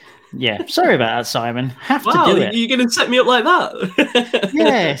 Yeah, sorry about that, Simon. Have to do it. You're going to set me up like that?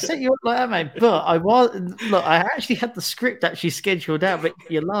 Yeah, set you up like that, mate. But I actually had the script actually scheduled out, but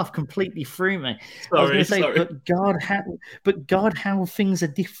your laugh completely threw me. Sorry, I was going to say, but God, how things are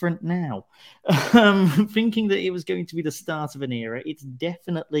different now. Thinking that it was going to be the start of an era, it's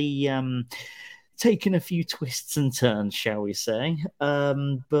definitely taken a few twists and turns, shall we say.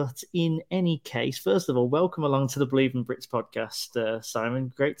 But in any case, first of all, welcome along to the Believe in Brits podcast,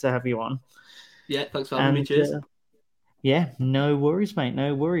 Simon. Great to have you on. Yeah, thanks for having me. Cheers. Yeah, no worries, mate.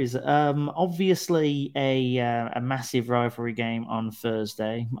 No worries. Obviously, a massive rivalry game on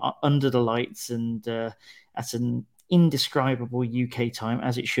Thursday under the lights and at an indescribable UK time,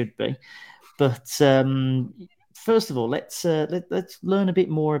 as it should be. But first of all, let's learn a bit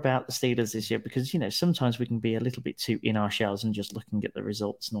more about the Steelers this year, because sometimes we can be a little bit too in our shells and just looking at the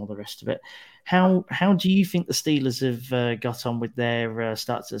results and all the rest of it. How do you think the Steelers have got on with their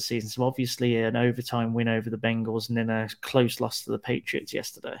start to the season? So obviously an overtime win over the Bengals and then a close loss to the Patriots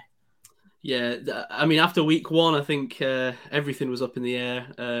yesterday. Yeah, I mean, after week 1, I think everything was up in the air.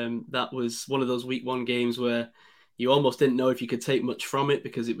 That was one of those week 1 games where you almost didn't know if you could take much from it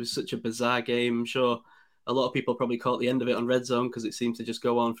because it was such a bizarre game. I'm sure a lot of people probably caught the end of it on Red Zone because it seemed to just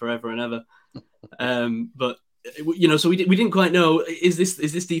go on forever and ever. But So we didn't quite know, is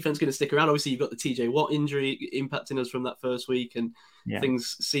this defense going to stick around? Obviously, you've got the TJ Watt injury impacting us from that first week, and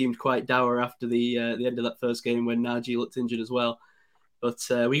things seemed quite dour after the end of that first game when Najee looked injured as well. But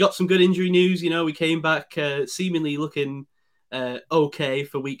we got some good injury news. We came back seemingly looking okay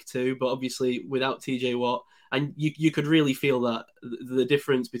for week 2, but obviously without TJ Watt, and you could really feel that the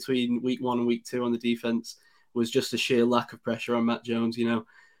difference between week 1 and week 2 on the defense was just a sheer lack of pressure on Matt Jones.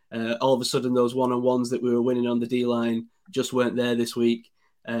 All of a sudden, those one-on-ones that we were winning on the D-line just weren't there this week.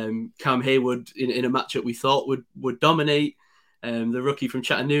 Cam Hayward, in a matchup we thought would dominate. The rookie from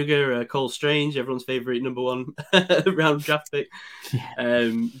Chattanooga, Cole Strange, everyone's favorite number 1 round draft pick,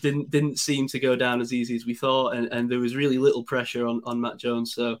 didn't seem to go down as easy as we thought, and there was really little pressure on Matt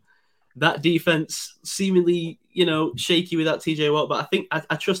Jones. So that defense seemingly, shaky without TJ Watt, but I think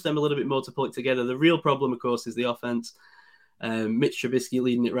I trust them a little bit more to pull it together. The real problem, of course, is the offense. Mitch Trubisky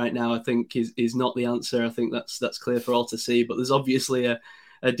leading it right now, I think, is not the answer. I think that's clear for all to see. But there's obviously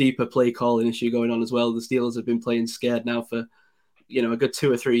a deeper play calling issue going on as well. The Steelers have been playing scared now for a good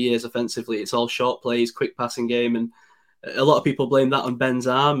 2 or 3 years offensively. It's all short plays, quick passing game, and a lot of people blame that on Ben's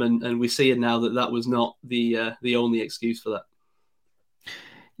arm, and we see it now that was not the only excuse for that.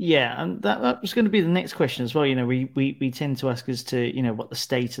 Yeah, and that was going to be the next question as well. We tend to ask as to what the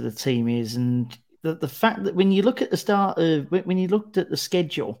state of the team is, and the fact that when you look at when you looked at the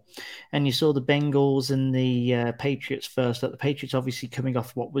schedule and you saw the Bengals and the Patriots first, that the Patriots obviously coming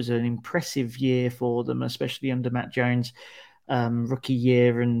off what was an impressive year for them, especially under Matt Jones, rookie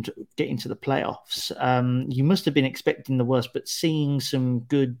year, and getting to the playoffs. You must have been expecting the worst, but seeing some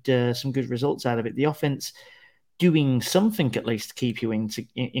good results out of it. The offense doing something at least to keep you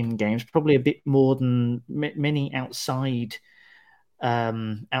in games, probably a bit more than many outside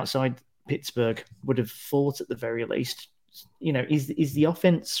Pittsburgh would have thought at the very least. Is the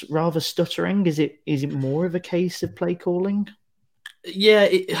offense rather stuttering? Is it more of a case of play calling? Yeah,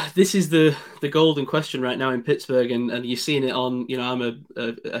 this is the golden question right now in Pittsburgh, and you're seeing it on. I'm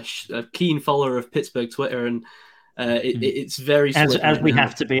a keen follower of Pittsburgh Twitter, and it's very split as we now.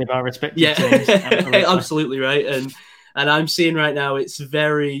 have to be at our respective teams. Absolutely right, and I'm seeing right now it's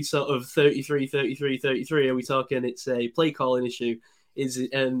very sort of 33. Are we talking it's a play calling issue? Is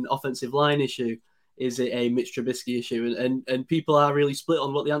it an offensive line issue? Is it a Mitch Trubisky issue? And people are really split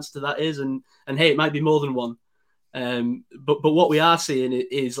on what the answer to that is. And hey, it might be more than one. But what we are seeing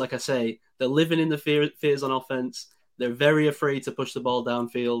is, like I say, they're living in the fears on offense. They're very afraid to push the ball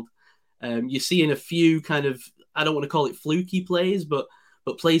downfield. You're seeing a few kind of, I don't want to call it fluky plays, but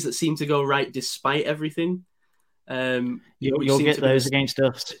plays that seem to go right despite everything. You'll get those against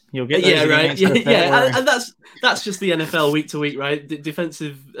us. You'll get those against us. Yeah, and that's just the NFL week to week, right? The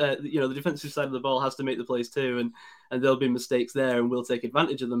defensive side of the ball has to make the plays too, and there'll be mistakes there, and we'll take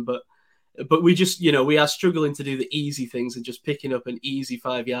advantage of them. But we just, we are struggling to do the easy things, and just picking up an easy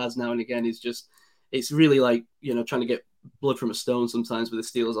 5 yards now and again is just, it's really like, trying to get blood from a stone sometimes with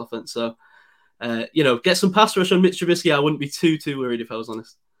the Steelers offense. So, get some pass rush on Mitch Trubisky. I wouldn't be too worried if I was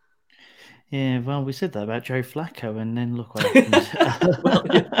honest. Yeah, well, we said that about Joe Flacco, and then look what happened. Well,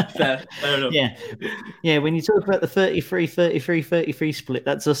 fair enough. Yeah. When you talk about the 33 split,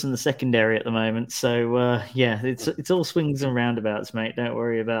 that's us in the secondary at the moment. So it's all swings and roundabouts, mate. Don't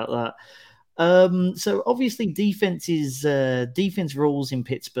worry about that. So obviously defense rules in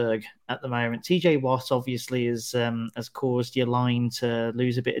Pittsburgh at the moment. TJ Watt obviously has caused your line to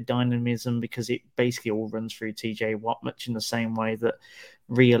lose a bit of dynamism, because it basically all runs through TJ Watt, much in the same way that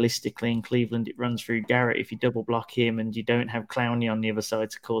realistically in Cleveland it runs through Garrett. If you double block him and you don't have Clowney on the other side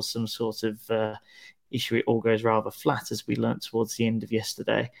to cause some sort of issue, it all goes rather flat, as we learnt towards the end of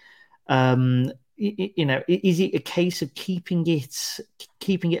yesterday. Is it a case of keeping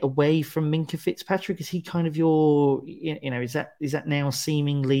it away from Minkah Fitzpatrick? Is he kind of your, is that now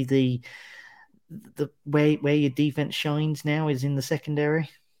seemingly the where your defense shines now, is in the secondary?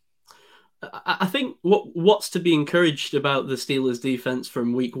 I think what's to be encouraged about the Steelers defense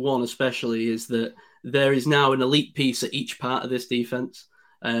from week one, especially, is that there is now an elite piece at each part of this defense.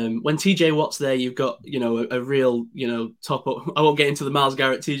 When TJ Watt's there, you've got, a real, top up. I won't get into the Myles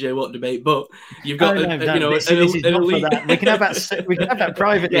Garrett TJ Watt debate, but you've got, We can have that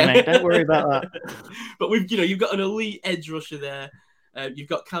privately, mate. Don't worry about that. But you've got an elite edge rusher there. You've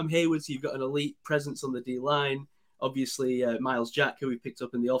got Cam Hayward, so you've got an elite presence on the D line. Obviously, Miles Jack, who we picked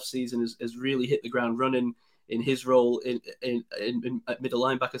up in the offseason, has really hit the ground running in his role in middle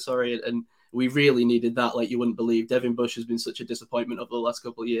linebacker. And we really needed that, like you wouldn't believe. Devin Bush has been such a disappointment over the last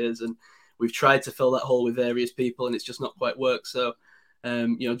couple of years, and we've tried to fill that hole with various people, and it's just not quite worked. So,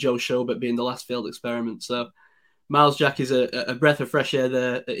 Joe Schobert being the last failed experiment. So, Miles Jack is a breath of fresh air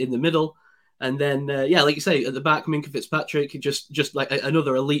there in the middle. And then, like you say, at the back, Minka Fitzpatrick, just like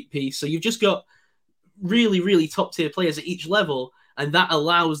another elite piece. So you've just got really, really top tier players at each level. And that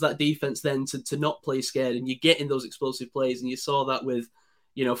allows that defense then to not play scared. And you get in those explosive plays. And you saw that with,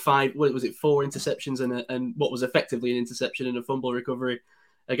 4 interceptions and what was effectively an interception and a fumble recovery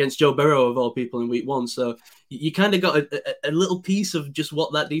against Joe Burrow, of all people, in week 1. So you kind of got a little piece of just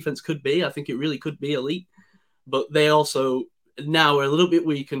what that defense could be. I think it really could be elite. But they also now are a little bit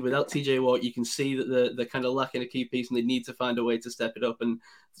weakened without TJ Watt. You can see that they're kind of lacking a key piece and they need to find a way to step it up. And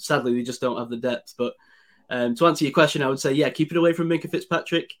sadly, they just don't have the depth. But to answer your question, I would say, keep it away from Minka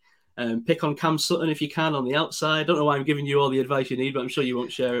Fitzpatrick. Pick on Cam Sutton if you can on the outside. I don't know why I'm giving you all the advice you need, but I'm sure you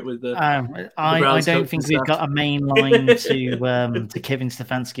won't share it with the I don't think we've got a main line to Kevin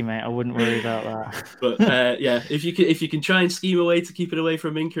Stefanski, mate. I wouldn't worry about that. But if you can try and scheme a way to keep it away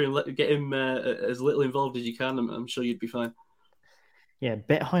from Minka and get him as little involved as you can, I'm sure you'd be fine. Yeah,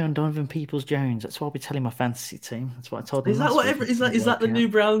 bet high on Donovan Peoples-Jones. That's what I'll be telling my fantasy team. That's what I told them. Is that the new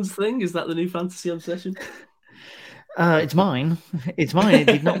Browns thing? Is that the new fantasy obsession? It's mine. It's mine. It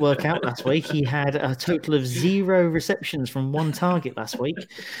did not work out last week. He had a total of 0 receptions from 1 target last week.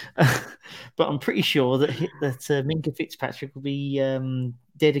 But I'm pretty sure that Minka Fitzpatrick will be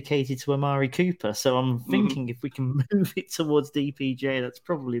dedicated to Amari Cooper. So I'm thinking if we can move it towards DPJ, that's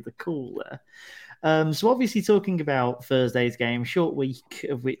probably the call there. So obviously talking about Thursday's game, short week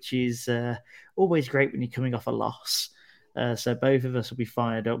of which is always great when you're coming off a loss. So both of us will be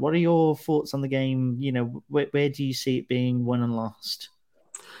fired up. What are your thoughts on the game? Where do you see it being won and lost?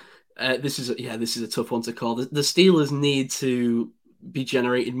 This is a tough one to call. The Steelers need to be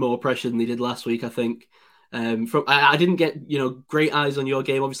generating more pressure than they did last week, I think. I didn't get great eyes on your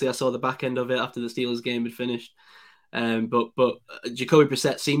game. Obviously, I saw the back end of it after the Steelers game had finished. But Jacoby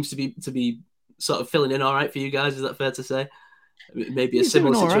Brissett seems to be sort of filling in all right for you guys. Is that fair to say? Maybe a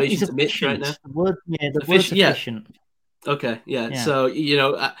similar situation to Mitch right now. The word's efficient. Okay, yeah. So,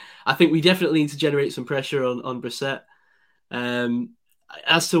 I think we definitely need to generate some pressure on Brissett.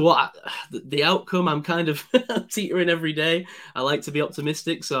 As to what the outcome, I'm kind of teetering every day. I like to be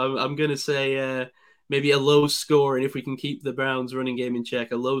optimistic, so I'm going to say maybe a low score, and if we can keep the Browns running game in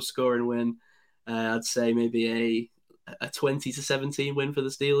check, a low scoring win. I'd say maybe a 20-17 win for the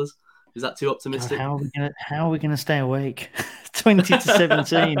Steelers. Is that too optimistic? God, how are we going to stay awake?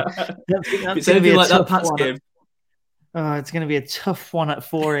 20-17. It's anything like that Pats game. Oh, it's going to be a tough one at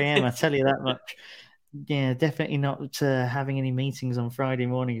 4 a.m. I tell you that much. Yeah, definitely not having any meetings on Friday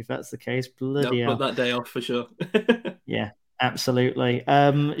morning if that's the case. Bloody hell. Put that day off for sure. Yeah, absolutely.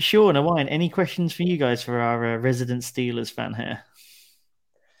 Shaun, Owain, any questions for you guys for our resident Steelers fan here?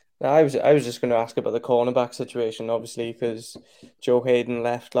 No, I was just going to ask about the cornerback situation, obviously, because Joe Hayden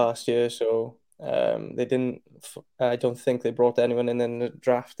left last year, so they didn't. I don't think they brought anyone in the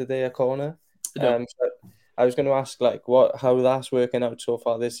draft, did they, a corner? No. So I was going to ask how that's working out so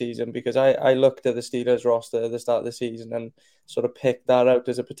far this season, because I looked at the Steelers roster at the start of the season and sort of picked that out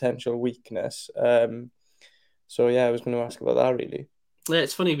as a potential weakness. So yeah, I was going to ask about that really. Yeah,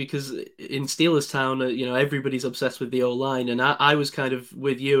 it's funny because in Steelers Town, everybody's obsessed with the O-line, and I was kind of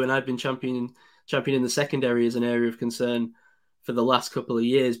with you, and I've been championing the secondary as an area of concern for the last couple of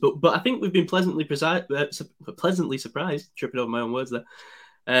years. But I think we've been pleasantly surprised, tripping over my own words there,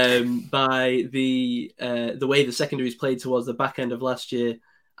 by the way the secondaries played towards the back end of last year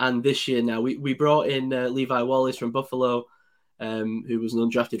and this year. Now we brought in Levi Wallace from Buffalo, who was an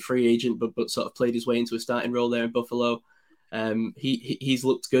undrafted free agent, but sort of played his way into a starting role there in Buffalo. He's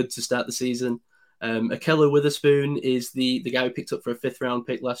looked good to start the season. Akello Witherspoon is the guy we picked up for a 5th round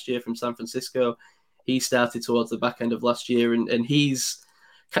pick last year from San Francisco. He started towards the back end of last year, and he's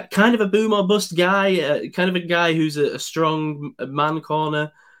kind of a boom or bust guy, kind of a guy who's a strong man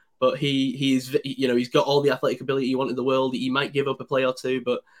corner, but he's got all the athletic ability you want in the world. He might give up a play or two,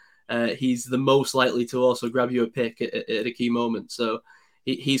 but he's the most likely to also grab you a pick at a key moment. So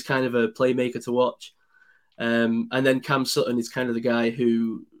he's kind of a playmaker to watch. And then Cam Sutton is kind of the guy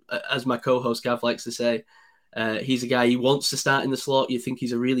who, as my co-host Gav likes to say, he's a guy who wants to start in the slot. You think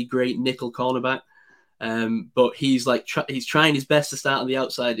he's a really great nickel cornerback, but he's he's trying his best to start on the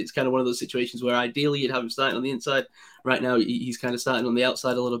outside. It's kind of one of those situations where ideally you'd have him starting on the inside. Right now he's kind of starting on the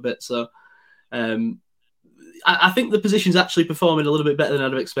outside a little bit. So I think the position's actually performing a little bit better than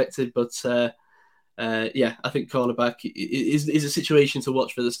I'd have expected, but I think cornerback is a situation to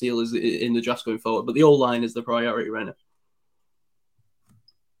watch for the Steelers in the draft going forward. But the O-line is the priority right now.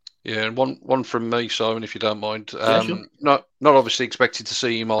 Yeah, and one from me, Simon, if you don't mind. Yeah, sure. Not obviously expected to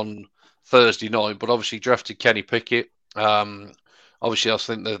see him on Thursday night, but obviously drafted Kenny Pickett. Obviously, I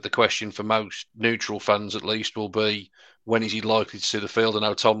think the question for most neutral fans, at least, will be when is he likely to see the field? I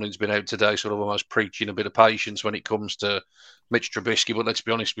know Tomlin's been out today, sort of almost preaching a bit of patience when it comes to Mitch Trubisky. But let's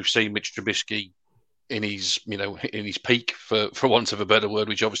be honest, we've seen Mitch Trubisky in his peak, for want of a better word,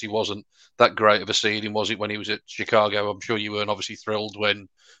 which obviously wasn't that great of a seeding, was it, when he was at Chicago? I'm sure you weren't obviously thrilled when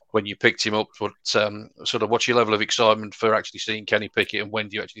you picked him up. But sort of what's your level of excitement for actually seeing Kenny Pickett, and when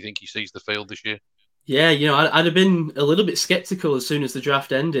do you actually think he sees the field this year? Yeah, I'd have been a little bit skeptical as soon as the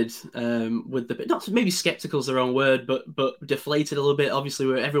draft ended. With the not maybe skeptical is the wrong word, but deflated a little bit. Obviously,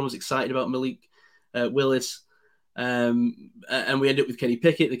 where everyone was excited about Malik Willis. And we end up with Kenny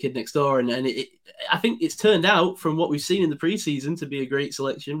Pickett, the kid next door, and I think it's turned out, from what we've seen in the preseason, to be a great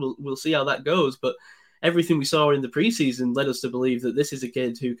selection. We'll see how that goes, but everything we saw in the preseason led us to believe that this is a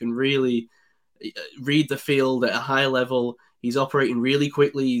kid who can really read the field at a high level. He's operating really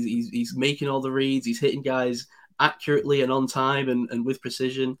quickly. He's making all the reads. He's hitting guys accurately and on time and with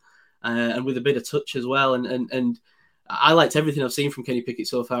precision, and with a bit of touch as well. And I liked everything I've seen from Kenny Pickett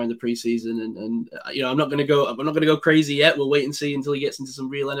so far in the preseason, and I'm not going to go crazy yet. We'll wait and see until he gets into some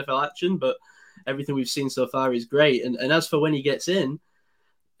real NFL action. But everything we've seen so far is great. And as for when he gets in,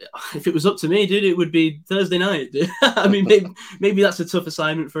 if it was up to me, dude, it would be Thursday night. I mean, maybe that's a tough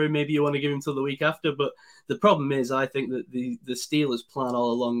assignment for him. Maybe you want to give him till the week after. But the problem is, I think that the Steelers' plan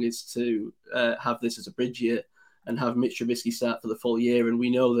all along is to have this as a bridge year and have Mitch Trubisky start for the full year. And we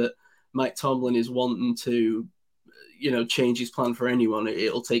know that Mike Tomlin is wanting to change his plan for anyone.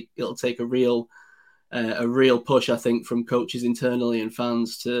 It'll take a real push, I think, from coaches internally and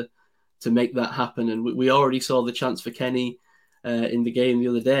fans to make that happen. And we already saw the chance for Kenny in the game the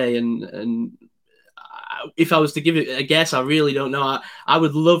other day. And if I was to give it a guess, I really don't know. I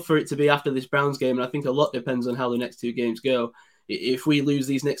would love for it to be after this Browns game, and I think a lot depends on how the next two games go. If we lose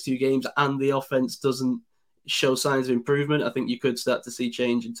these next two games and the offense doesn't show signs of improvement, I think you could start to see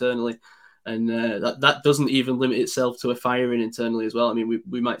change internally. And that doesn't even limit itself to a firing internally as well. I mean,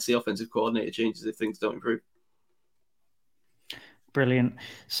 we might see offensive coordinator changes if things don't improve. Brilliant.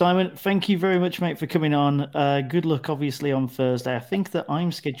 Simon, thank you very much, mate, for coming on. Good luck, obviously, on Thursday. I think that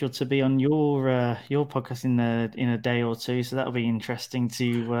I'm scheduled to be on your podcast in a day or two, so that'll be interesting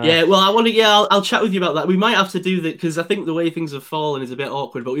to... Yeah, well, I'll chat with you about that. We might have to do that, because I think the way things have fallen is a bit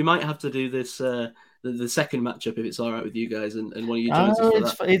awkward, but we might have to do this... The second matchup, if it's all right with you guys, and one of you joins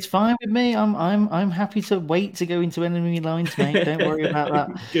us for that. It's fine with me. I'm happy to wait to go into enemy lines, mate. Don't worry about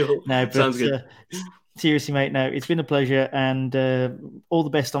that. Cool. No, but, sounds good. Seriously, mate. No, it's been a pleasure, and all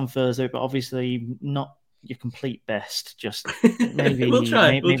the best on Thursday. But obviously, not your complete best. Just maybe we'll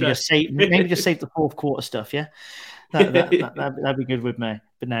try. Maybe just save the fourth quarter stuff. Yeah, that'd be good with me.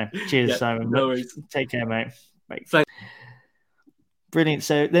 But no, cheers, Simon. No worries. Take care, mate. Bye. Thanks. Brilliant.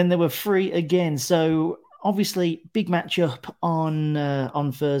 So then there were three again. So obviously, big matchup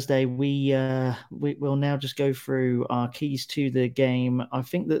on Thursday. We'll now just go through our keys to the game. I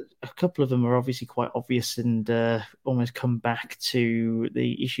think that a couple of them are obviously quite obvious and almost come back to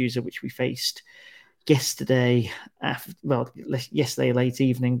the issues of which we faced yesterday. Yesterday late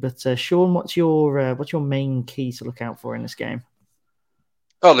evening. But Sean, what's your main key to look out for in this game?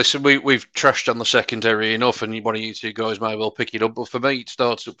 Oh, listen, we've trashed on the secondary enough, and one of you two guys may well pick it up. But for me, it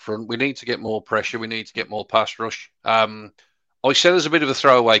starts up front. We need to get more pressure. We need to get more pass rush. I said as a bit of a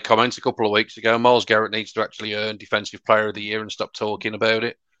throwaway comment a couple of weeks ago, Myles Garrett needs to actually earn Defensive Player of the Year and stop talking about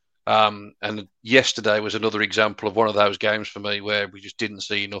it. And yesterday was another example of one of those games for me where we just didn't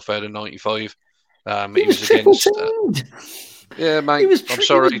see enough out of 95. It was against... Yeah, mate. I'm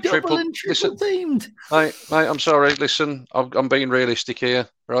sorry. Triple teamed. Mate, I'm sorry. Listen, I'm being realistic here,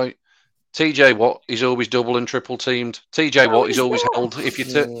 right? TJ Watt is always double and triple teamed. TJ Watt is always held. If you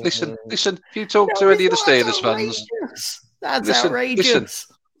listen, if you talk to any of the Steelers fans, that's outrageous.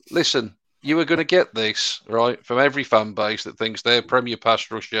 Listen, you are going to get this right from every fan base that thinks they're premier pass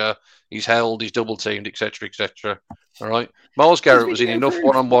rusher. He's held, he's double teamed, etc., etc. All right. Myles Garrett was in enough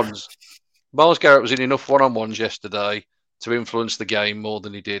one-on-ones. Myles Garrett was in enough one-on-ones yesterday to influence the game more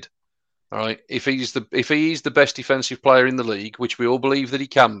than he did. All right. If he is the best defensive player in the league, which we all believe that he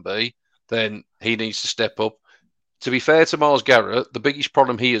can be, then he needs to step up. To be fair to Myles Garrett, the biggest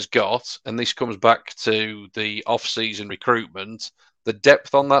problem he has got, and this comes back to the off-season recruitment, the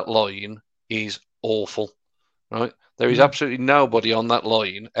depth on that line is awful. Right. There is absolutely nobody on that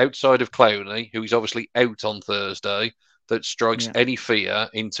line outside of Clowney, who is obviously out on Thursday, that strikes any fear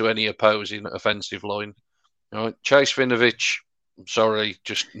into any opposing offensive line. All right. Chase Vinovich, I'm sorry,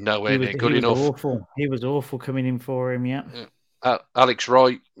 just nowhere near good enough. He was awful coming in for him, yeah. Alex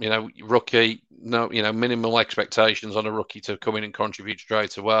Wright, rookie, minimal expectations on a rookie to come in and contribute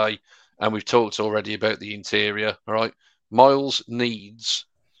straight away. And we've talked already about the interior, all right? Miles needs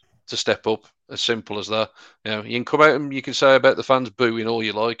to step up. As simple as that. You can come out and you can say about the fans booing all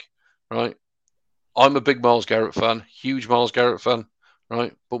you like, right? I'm a big Myles Garrett fan, huge Myles Garrett fan,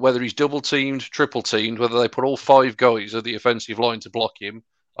 right? But whether he's double teamed, triple teamed, whether they put all 5 guys of the offensive line to block him,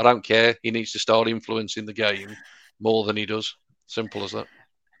 I don't care. He needs to start influencing the game more than he does. Simple as that.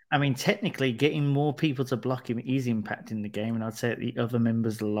 I mean, technically, getting more people to block him is impacting the game, and I'd say the other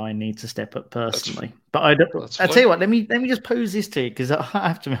members of the line need to step up personally. But I tell you what, let me just pose this to you, because I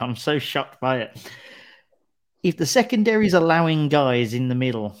have to admit, I'm so shocked by it. If the secondary is allowing guys in the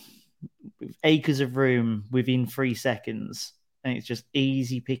middle with acres of room within 3 seconds, and it's just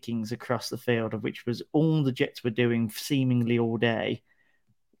easy pickings across the field, of which was all the Jets were doing seemingly all day,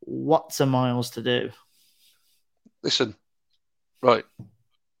 what's a Myles to do? Listen, right.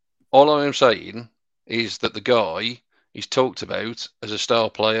 All I am saying is that the guy he's talked about as a star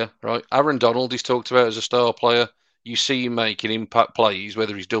player, right? Aaron Donald is talked about as a star player. You see him making impact plays,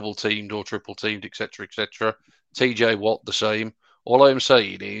 whether he's double teamed or triple teamed, etc., etc. TJ Watt the same. All I'm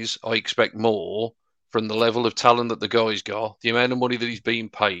saying is I expect more from the level of talent that the guy's got, the amount of money that he's being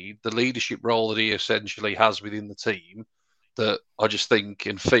paid, the leadership role that he essentially has within the team, that I just think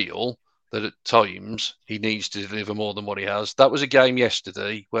and feel that at times he needs to deliver more than what he has. That was a game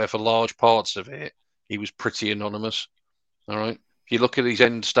yesterday where for large parts of it, he was pretty anonymous. All right. If you look at his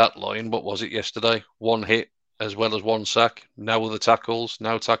end stat line, what was it yesterday? 1 hit as well as 1 sack. No other tackles,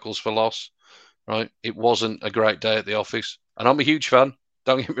 no tackles for loss. Right. It wasn't a great day at the office. And I'm a huge fan.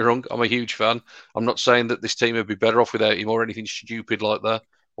 Don't get me wrong. I'm a huge fan. I'm not saying that this team would be better off without him or anything stupid like that.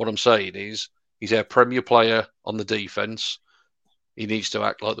 What I'm saying is he's our premier player on the defense. He needs to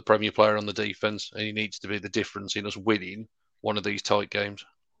act like the premier player on the defense, and he needs to be the difference in us winning one of these tight games.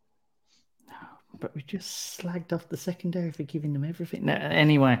 But we just slagged off the secondary for giving them everything. No,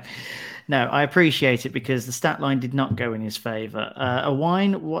 anyway, no, I appreciate it because the stat line did not go in his favour.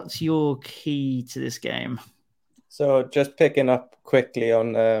 Owain, what's your key to this game? So just picking up quickly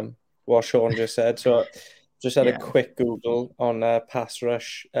on what Shaun just said. So just had a quick Google on pass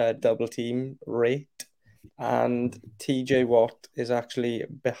rush double team rate. And TJ Watt is actually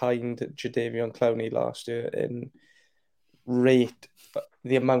behind Jadeveon Clowney last year in rate,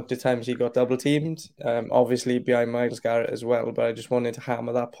 the amount of times he got double teamed. Obviously behind Myles Garrett as well, but I just wanted to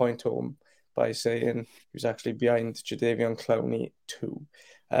hammer that point home by saying he was actually behind Jadeveon Clowney too.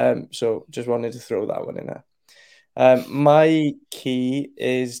 So just wanted to throw that one in there. My key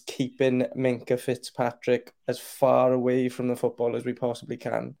is keeping Minkah Fitzpatrick as far away from the football as we possibly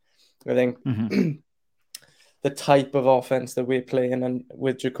can. I think the type of offense that we're playing and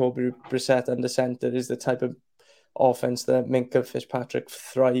with Jacoby Brissett under center is the type of offense that Minkah Fitzpatrick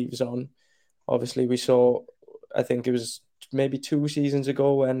thrives on. Obviously, we saw, I think it was maybe 2 seasons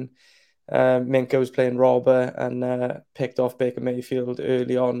ago when Minkah was playing robber and picked off Baker Mayfield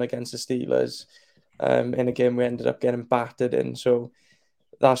early on against the Steelers in a game we ended up getting battered in. So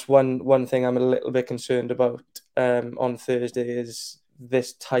that's one thing I'm a little bit concerned about on Thursday is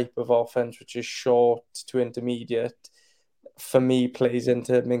this type of offense, which is short to intermediate, for me plays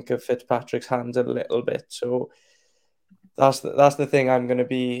into Minkah Fitzpatrick's hands a little bit. So that's the thing I'm going to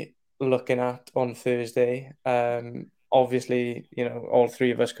be looking at on Thursday. Obviously, all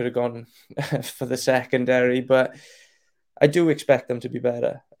 3 of us could have gone for the secondary, but I do expect them to be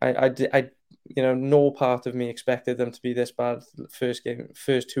better. I no part of me expected them to be this bad first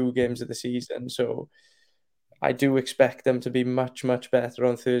 2 games of the season. So I do expect them to be much, much better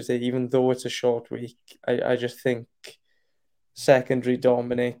on Thursday, even though it's a short week. I just think secondary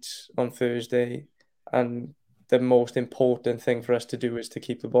dominates on Thursday, and the most important thing for us to do is to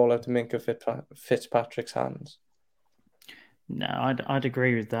keep the ball out of Minkah Fitzpatrick's hands. No, I'd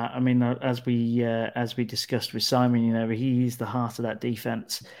agree with that. I mean, as we discussed with Simon, he's the heart of that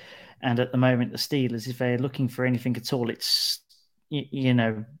defense, and at the moment, the Steelers, if they're looking for anything at all, it's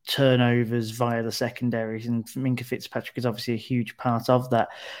turnovers via the secondaries, and Minkah Fitzpatrick is obviously a huge part of that.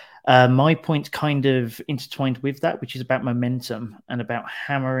 My point kind of intertwined with that, which is about momentum and about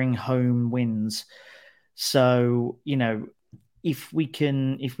hammering home wins. So, if we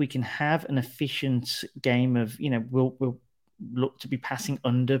can have an efficient game of, we'll look to be passing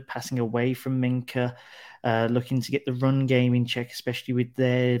away from Minkah, looking to get the run game in check, especially with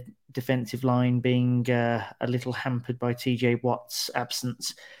their defensive line being a little hampered by TJ Watt's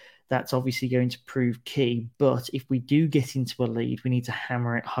absence. That's obviously going to prove key. But if we do get into a lead, we need to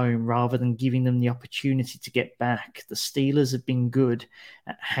hammer it home rather than giving them the opportunity to get back. The Steelers have been good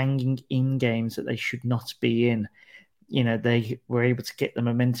at hanging in games that they should not be in. they were able to get the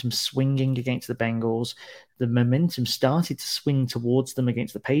momentum swinging against the Bengals. The momentum started to swing towards them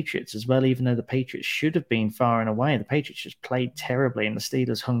against the Patriots as well, even though the Patriots should have been far and away. The Patriots just played terribly and the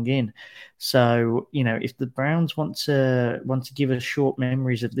Steelers hung in. So, if the Browns want to give us short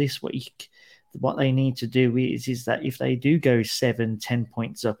memories of this week, what they need to do is that if they do go 7-10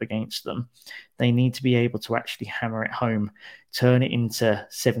 points up against them, they need to be able to actually hammer it home, turn it into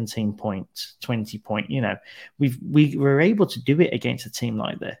 17 points, 20 point. We were able to do it against a team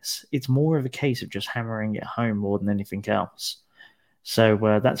like this. It's more of a case of just hammering it home more than anything else.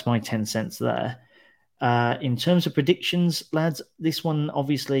 So that's my 10 cents there. In terms of predictions, lads, this one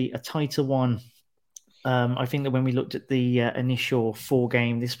obviously a tighter one. I think that when we looked at the initial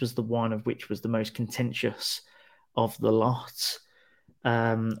 4-game, this was the one of which was the most contentious of the lot.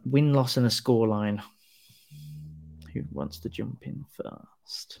 Win-loss and a scoreline. Who wants to jump in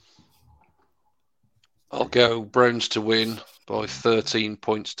first? I'll go Browns to win by 13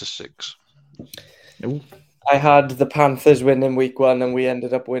 points to 6. Ooh. I had the Panthers win in week 1 and we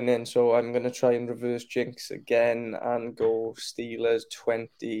ended up winning, so I'm going to try and reverse jinx again and go Steelers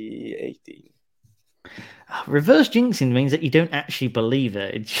 2018. Reverse jinxing means that you don't actually believe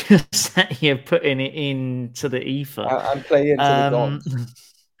it. It's just that you're putting it into the ether. I'm playing to the gods.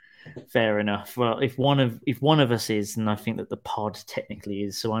 Fair enough. Well, if one of us is, and I think that the pod technically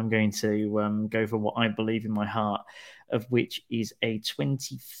is, so I'm going to go for what I believe in my heart, of which is a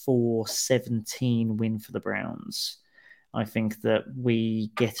 24-17 win for the Browns. I think that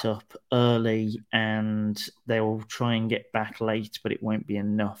we get up early and they'll try and get back late, but it won't be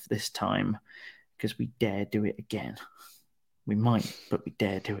enough this time because we dare do it again. We might, but we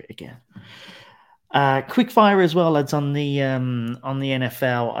dare do it again. Quick fire as well, lads, on the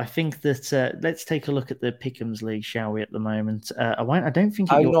NFL. I think that let's take a look at the Pick'ems League, shall we? At the moment, I don't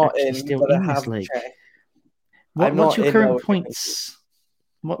think you're actually still in this league. What's your current points?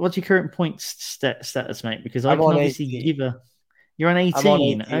 What's your current points status, mate? Because I can obviously 18. give a. You're on 18. I'm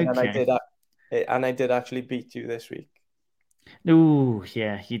on 18 okay. And I did actually beat you this week. Oh,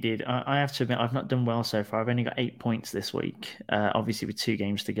 yeah, you did. I have to admit, I've not done well so far. I've only got 8 points this week, obviously with 2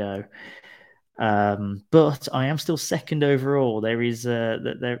 games to go. But I am still second overall. There is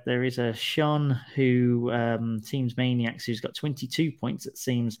a Shaun who Teams Maniacs who's got 22 points. It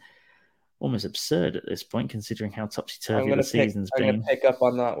seems almost absurd at this point, considering how topsy-turvy the season's been. I'm going to pick up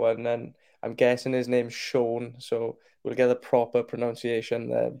on that one, and I'm guessing his name's Shaun, so we'll get a proper pronunciation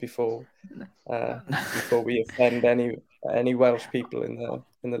there before we offend any Welsh people in the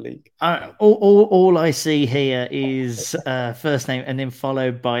league. All I see here is first name and then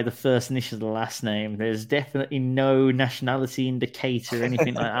followed by the first initial of the last name. There's definitely no nationality indicator or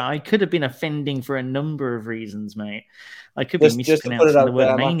anything like that. I could have been offending for a number of reasons, mate. I could be mispronouncing the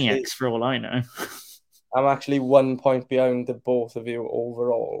word maniacs for all I know. I'm actually 1 point behind the both of you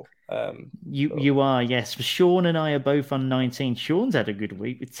overall. You are, yes. Shaun and I are both on 19. Shaun's had a good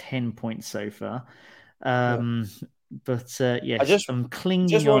week with 10 points so far. But yes, I'm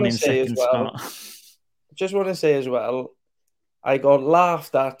clinging on in second spot. Just want to say as well, I got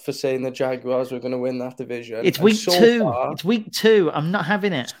laughed at for saying the Jaguars were going to win that division. It's week 2. It's week 2. I'm not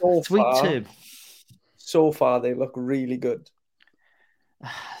having it. It's week 2. So far, they look really good.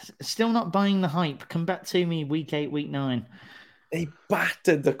 Still not buying the hype. Come back to me week 8, week 9. They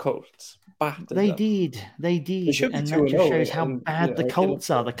battered the Colts. They did. And that just shows how bad the Colts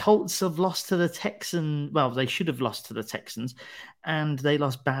are. The Colts have lost to the Texans. Well, they should have lost to the Texans, and they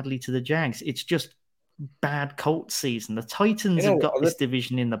lost badly to the Jags. It's just bad Colts season. The Titans have got this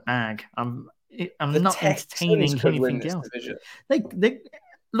division in the bag. I'm not entertaining anything else. They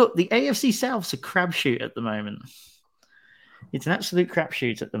look, the AFC South's a crapshoot at the moment. It's an absolute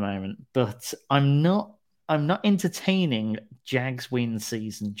crapshoot at the moment, but I'm not entertaining Jags win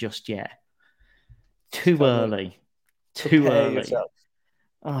season just yet. Too early. Yourself.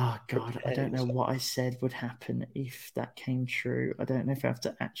 Oh, God. I don't know what I said would happen if that came true. I don't know if I have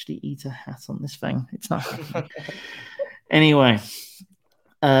to actually eat a hat on this thing. It's not happening. Anyway,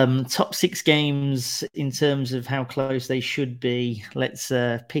 top 6 games in terms of how close they should be. Let's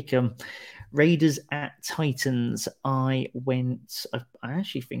pick them. Raiders at Titans. I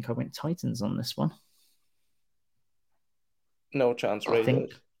actually think I went Titans on this one. No chance, Raiders.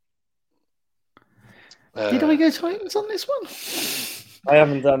 Did I go Titans on this one? I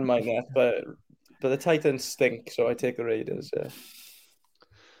haven't done mine yet, but the Titans stink, so I take the Raiders.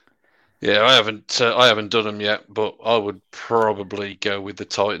 Yeah, I haven't done them yet, but I would probably go with the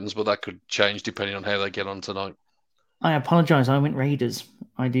Titans, but that could change depending on how they get on tonight. I apologise. I went Raiders.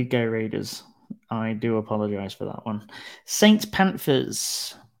 I did go Raiders. I do apologise for that one. Saints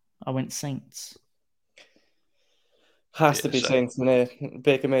Panthers. I went Saints. Has to be Saints.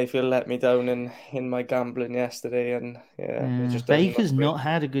 Baker Mayfield let me down in my gambling yesterday, and it just Baker's not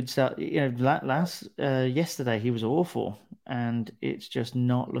had a good start. Yesterday he was awful, and it's just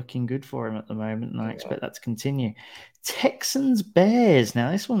not looking good for him at the moment. And I expect that to continue. Texans Bears.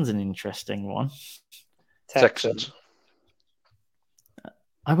 Now this one's an interesting one. Texans.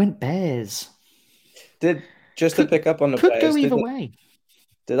 I went Bears. To pick up on the could Bears, go either way.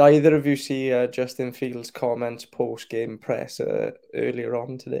 Did either of you see Justin Fields' comments post-game presser earlier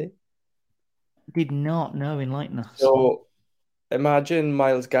on today? Did not know. Enlighten us. So imagine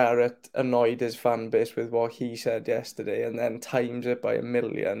Myles Garrett annoyed his fan base with what he said yesterday, and then times it by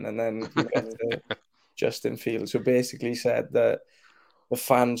 1,000,000, and then you get to Justin Fields, who basically said that the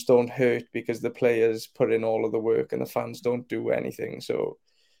fans don't hurt because the players put in all of the work and the fans don't do anything. So,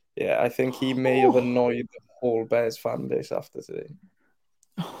 I think he may have annoyed the whole Bears fan base after today.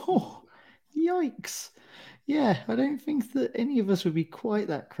 Oh, yikes. Yeah, I don't think that any of us would be quite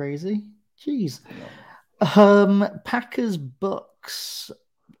that crazy. Jeez. No. Packers Bucks.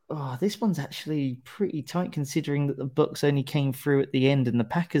 Oh, this one's actually pretty tight considering that the Bucks only came through at the end, and the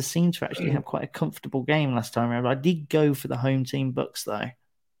Packers seem to actually have quite a comfortable game last time around. I did go for the home team Bucks though.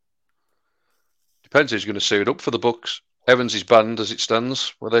 Depends who's going to suit up for the Bucks. Evans is banned as it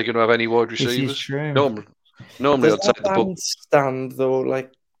stands. Were they going to have any wide receivers? This is true. Normally I'd take the Bucks. Stand though,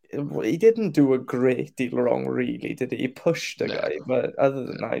 like he didn't do a great deal wrong, really, did he? He pushed the guy, but other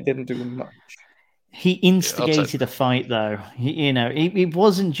than that, he didn't do much. He instigated a fight, though. It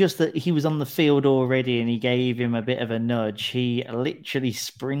wasn't just that he was on the field already and he gave him a bit of a nudge. He literally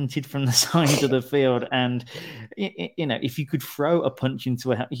sprinted from the side of the field, and if you could throw a punch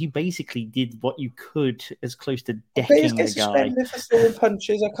into he basically did what you could as close to decking the guy. Suspended for throwing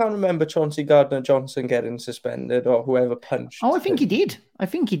punches. I can't remember Chauncey Gardner-Johnson getting suspended or whoever punched. Oh, I think he did. I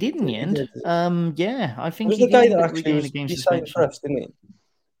think he did in the end. I think he was the guy that actually he signed for us, didn't he?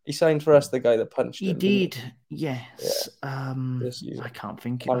 He signed for us, the guy that punched him. He did, yes. I can't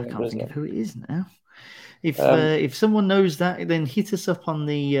think of who it is now. If someone knows that, then hit us up on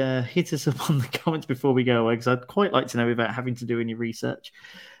the comments before we go away, because I'd quite like to know without having to do any research.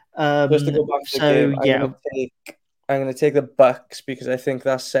 Just to go back to the game, I'm going to take the Bucks because I think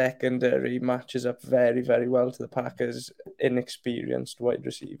that secondary matches up very, very well to the Packers' inexperienced wide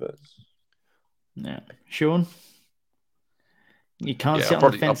receivers. Yeah, Sean. You can't sit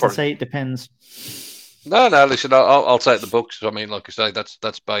on the fence and say it depends. No. Listen, I'll take the Bucks. I mean, like I say,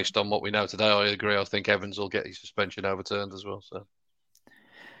 that's based on what we know today. I agree. I think Evans will get his suspension overturned as well. So,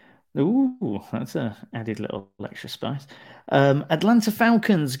 ooh, that's a added little extra spice. Atlanta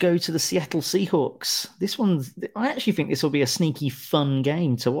Falcons go to the Seattle Seahawks. I actually think this will be a sneaky, fun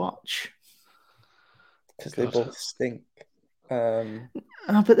game to watch because they both stink.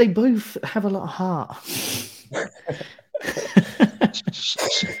 But they both have a lot of heart.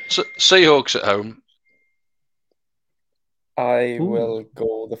 Seahawks at home. I will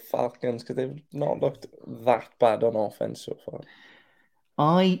go the Falcons because they've not looked that bad on offense so far.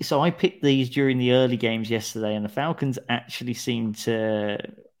 I picked these during the early games yesterday, and the Falcons actually seemed to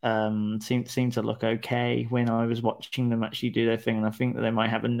look okay when I was watching them actually do their thing, and I think that they might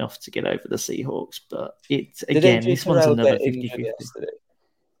have enough to get over the Seahawks. But this one's another 50-50.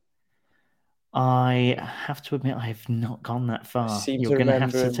 I have to admit, I have not gone that far. You're going to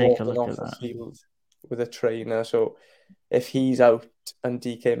have to take a look at that. With a trainer, so if he's out and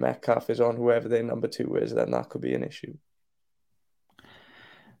DK Metcalf is on, whoever their number 2 is, then that could be an issue.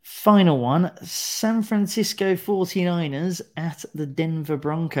 Final one, San Francisco 49ers at the Denver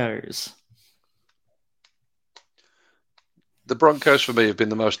Broncos. The Broncos, for me, have been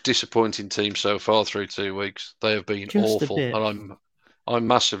the most disappointing team so far through 2 weeks. They have been awful, and I'm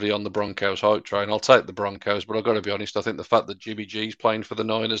massively on the Broncos hype train. I'll take the Broncos, but I've got to be honest, I think the fact that Jimmy G's playing for the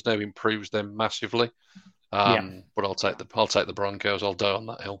Niners now improves them massively. But I'll take the Broncos. I'll die on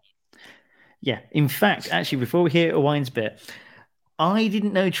that hill. Yeah. In fact, actually, before we hear Owain's bit, I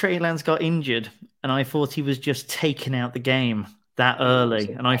didn't know Trey Lance got injured, and I thought he was just taken out the game that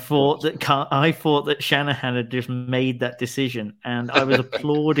early. And I thought that Shanahan had just made that decision, and I was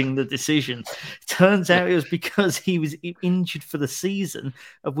applauding the decision. Turns out it was because he was injured for the season,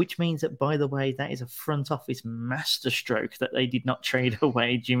 of which means that, by the way, that is a front office masterstroke that they did not trade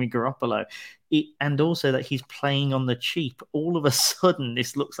away Jimmy Garoppolo. And also that he's playing on the cheap. All of a sudden,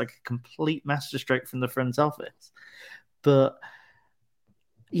 this looks like a complete masterstroke from the front office. But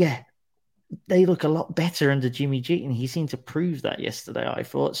yeah, they look a lot better under Jimmy G, and he seemed to prove that yesterday, I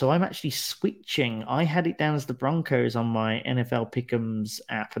thought. So I'm actually switching. I had it down as the Broncos on my NFL Pick'ems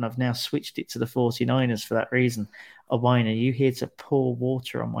app, and I've now switched it to the 49ers for that reason. Owain, are you here to pour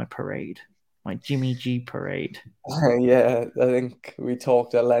water on my parade? My Jimmy G parade. Yeah, I think we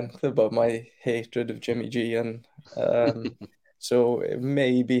talked at length about my hatred of Jimmy G, and so it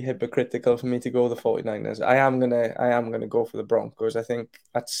may be hypocritical for me to go the 49ers. I am gonna go for the Broncos. I think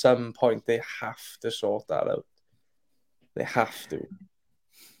at some point they have to sort that out. They have to.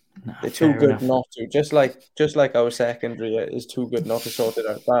 No, They're too good enough. not to. Just like our secondary is too good not to sort it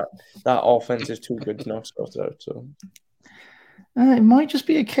out. That offense is too good to not sort it out. So. It might just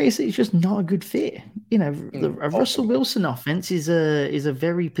be a case that it's just not a good fit. You know, a Russell Wilson offense is a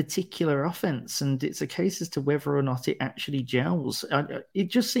very particular offense, and it's a case as to whether or not it actually gels. It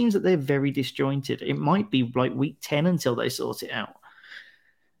just seems that they're very disjointed. It might be like week 10 until they sort it out.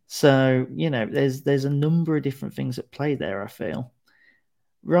 So, you know, there's a number of different things at play there, I feel.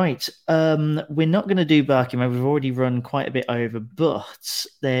 Right. We're not going to do Barking Mode. We've already run quite a bit over, but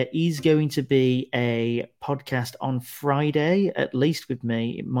there is going to be a podcast on Friday, at least with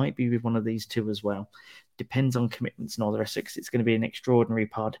me. It might be with one of these two as well. Depends on commitments and all the rest of it, 'cause it's going to be an extraordinary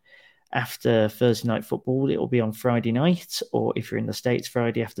pod after Thursday night football. It will be on Friday night, or if you're in the States,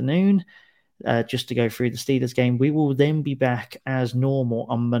 Friday afternoon, just to go through the Steelers game. We will then be back as normal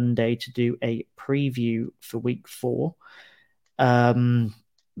on Monday to do a preview for week 4.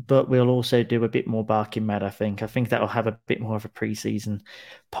 But we'll also do a bit more Barking Mad, I think. I think that'll have a bit more of a preseason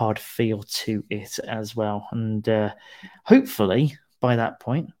pod feel to it as well. And hopefully by that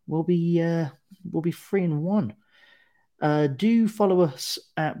point we'll be 3-1. Do follow us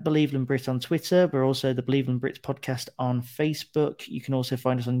at Believeland Brit on Twitter. We're also the Believeland Brits podcast on Facebook. You can also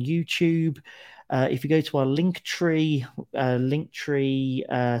find us on YouTube. If you go to our Linktree /Believeland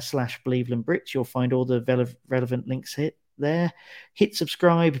Brits, you'll find all the relevant links there. Hit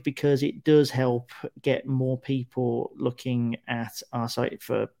subscribe because it does help get more people looking at our site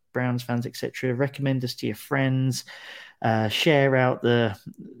for Browns fans, etc. Recommend us to your friends. Share out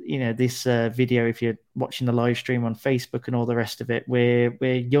this video if you're watching the live stream on Facebook and all the rest of it. We're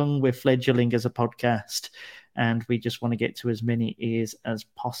young, we're fledgling as a podcast, and we just want to get to as many ears as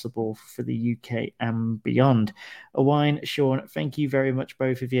possible for the UK and beyond. Owain, Shaun, thank you very much,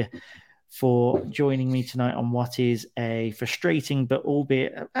 both of you, for joining me tonight on what is a frustrating but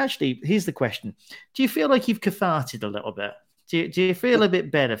albeit... Actually, here's the question. Do you feel like you've catharted a little bit? Do you feel a bit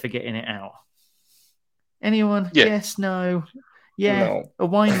better for getting it out? Anyone? Yeah. Yes, no? Yeah. No.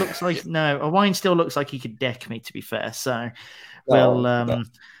 Owain looks like... No, Owain still looks like he could deck me, to be fair. So, No.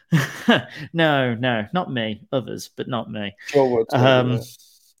 No, not me. Others, but not me. Joe Wood.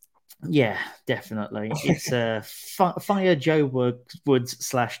 Yeah, definitely. It's fire Joe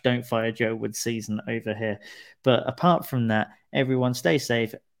Woods / don't fire Joe Woods season over here. But apart from that, everyone stay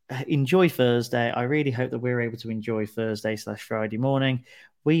safe. Enjoy Thursday. I really hope that we're able to enjoy Thursday / Friday morning.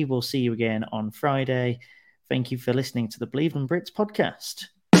 We will see you again on Friday. Thank you for listening to the Believeland Brits podcast.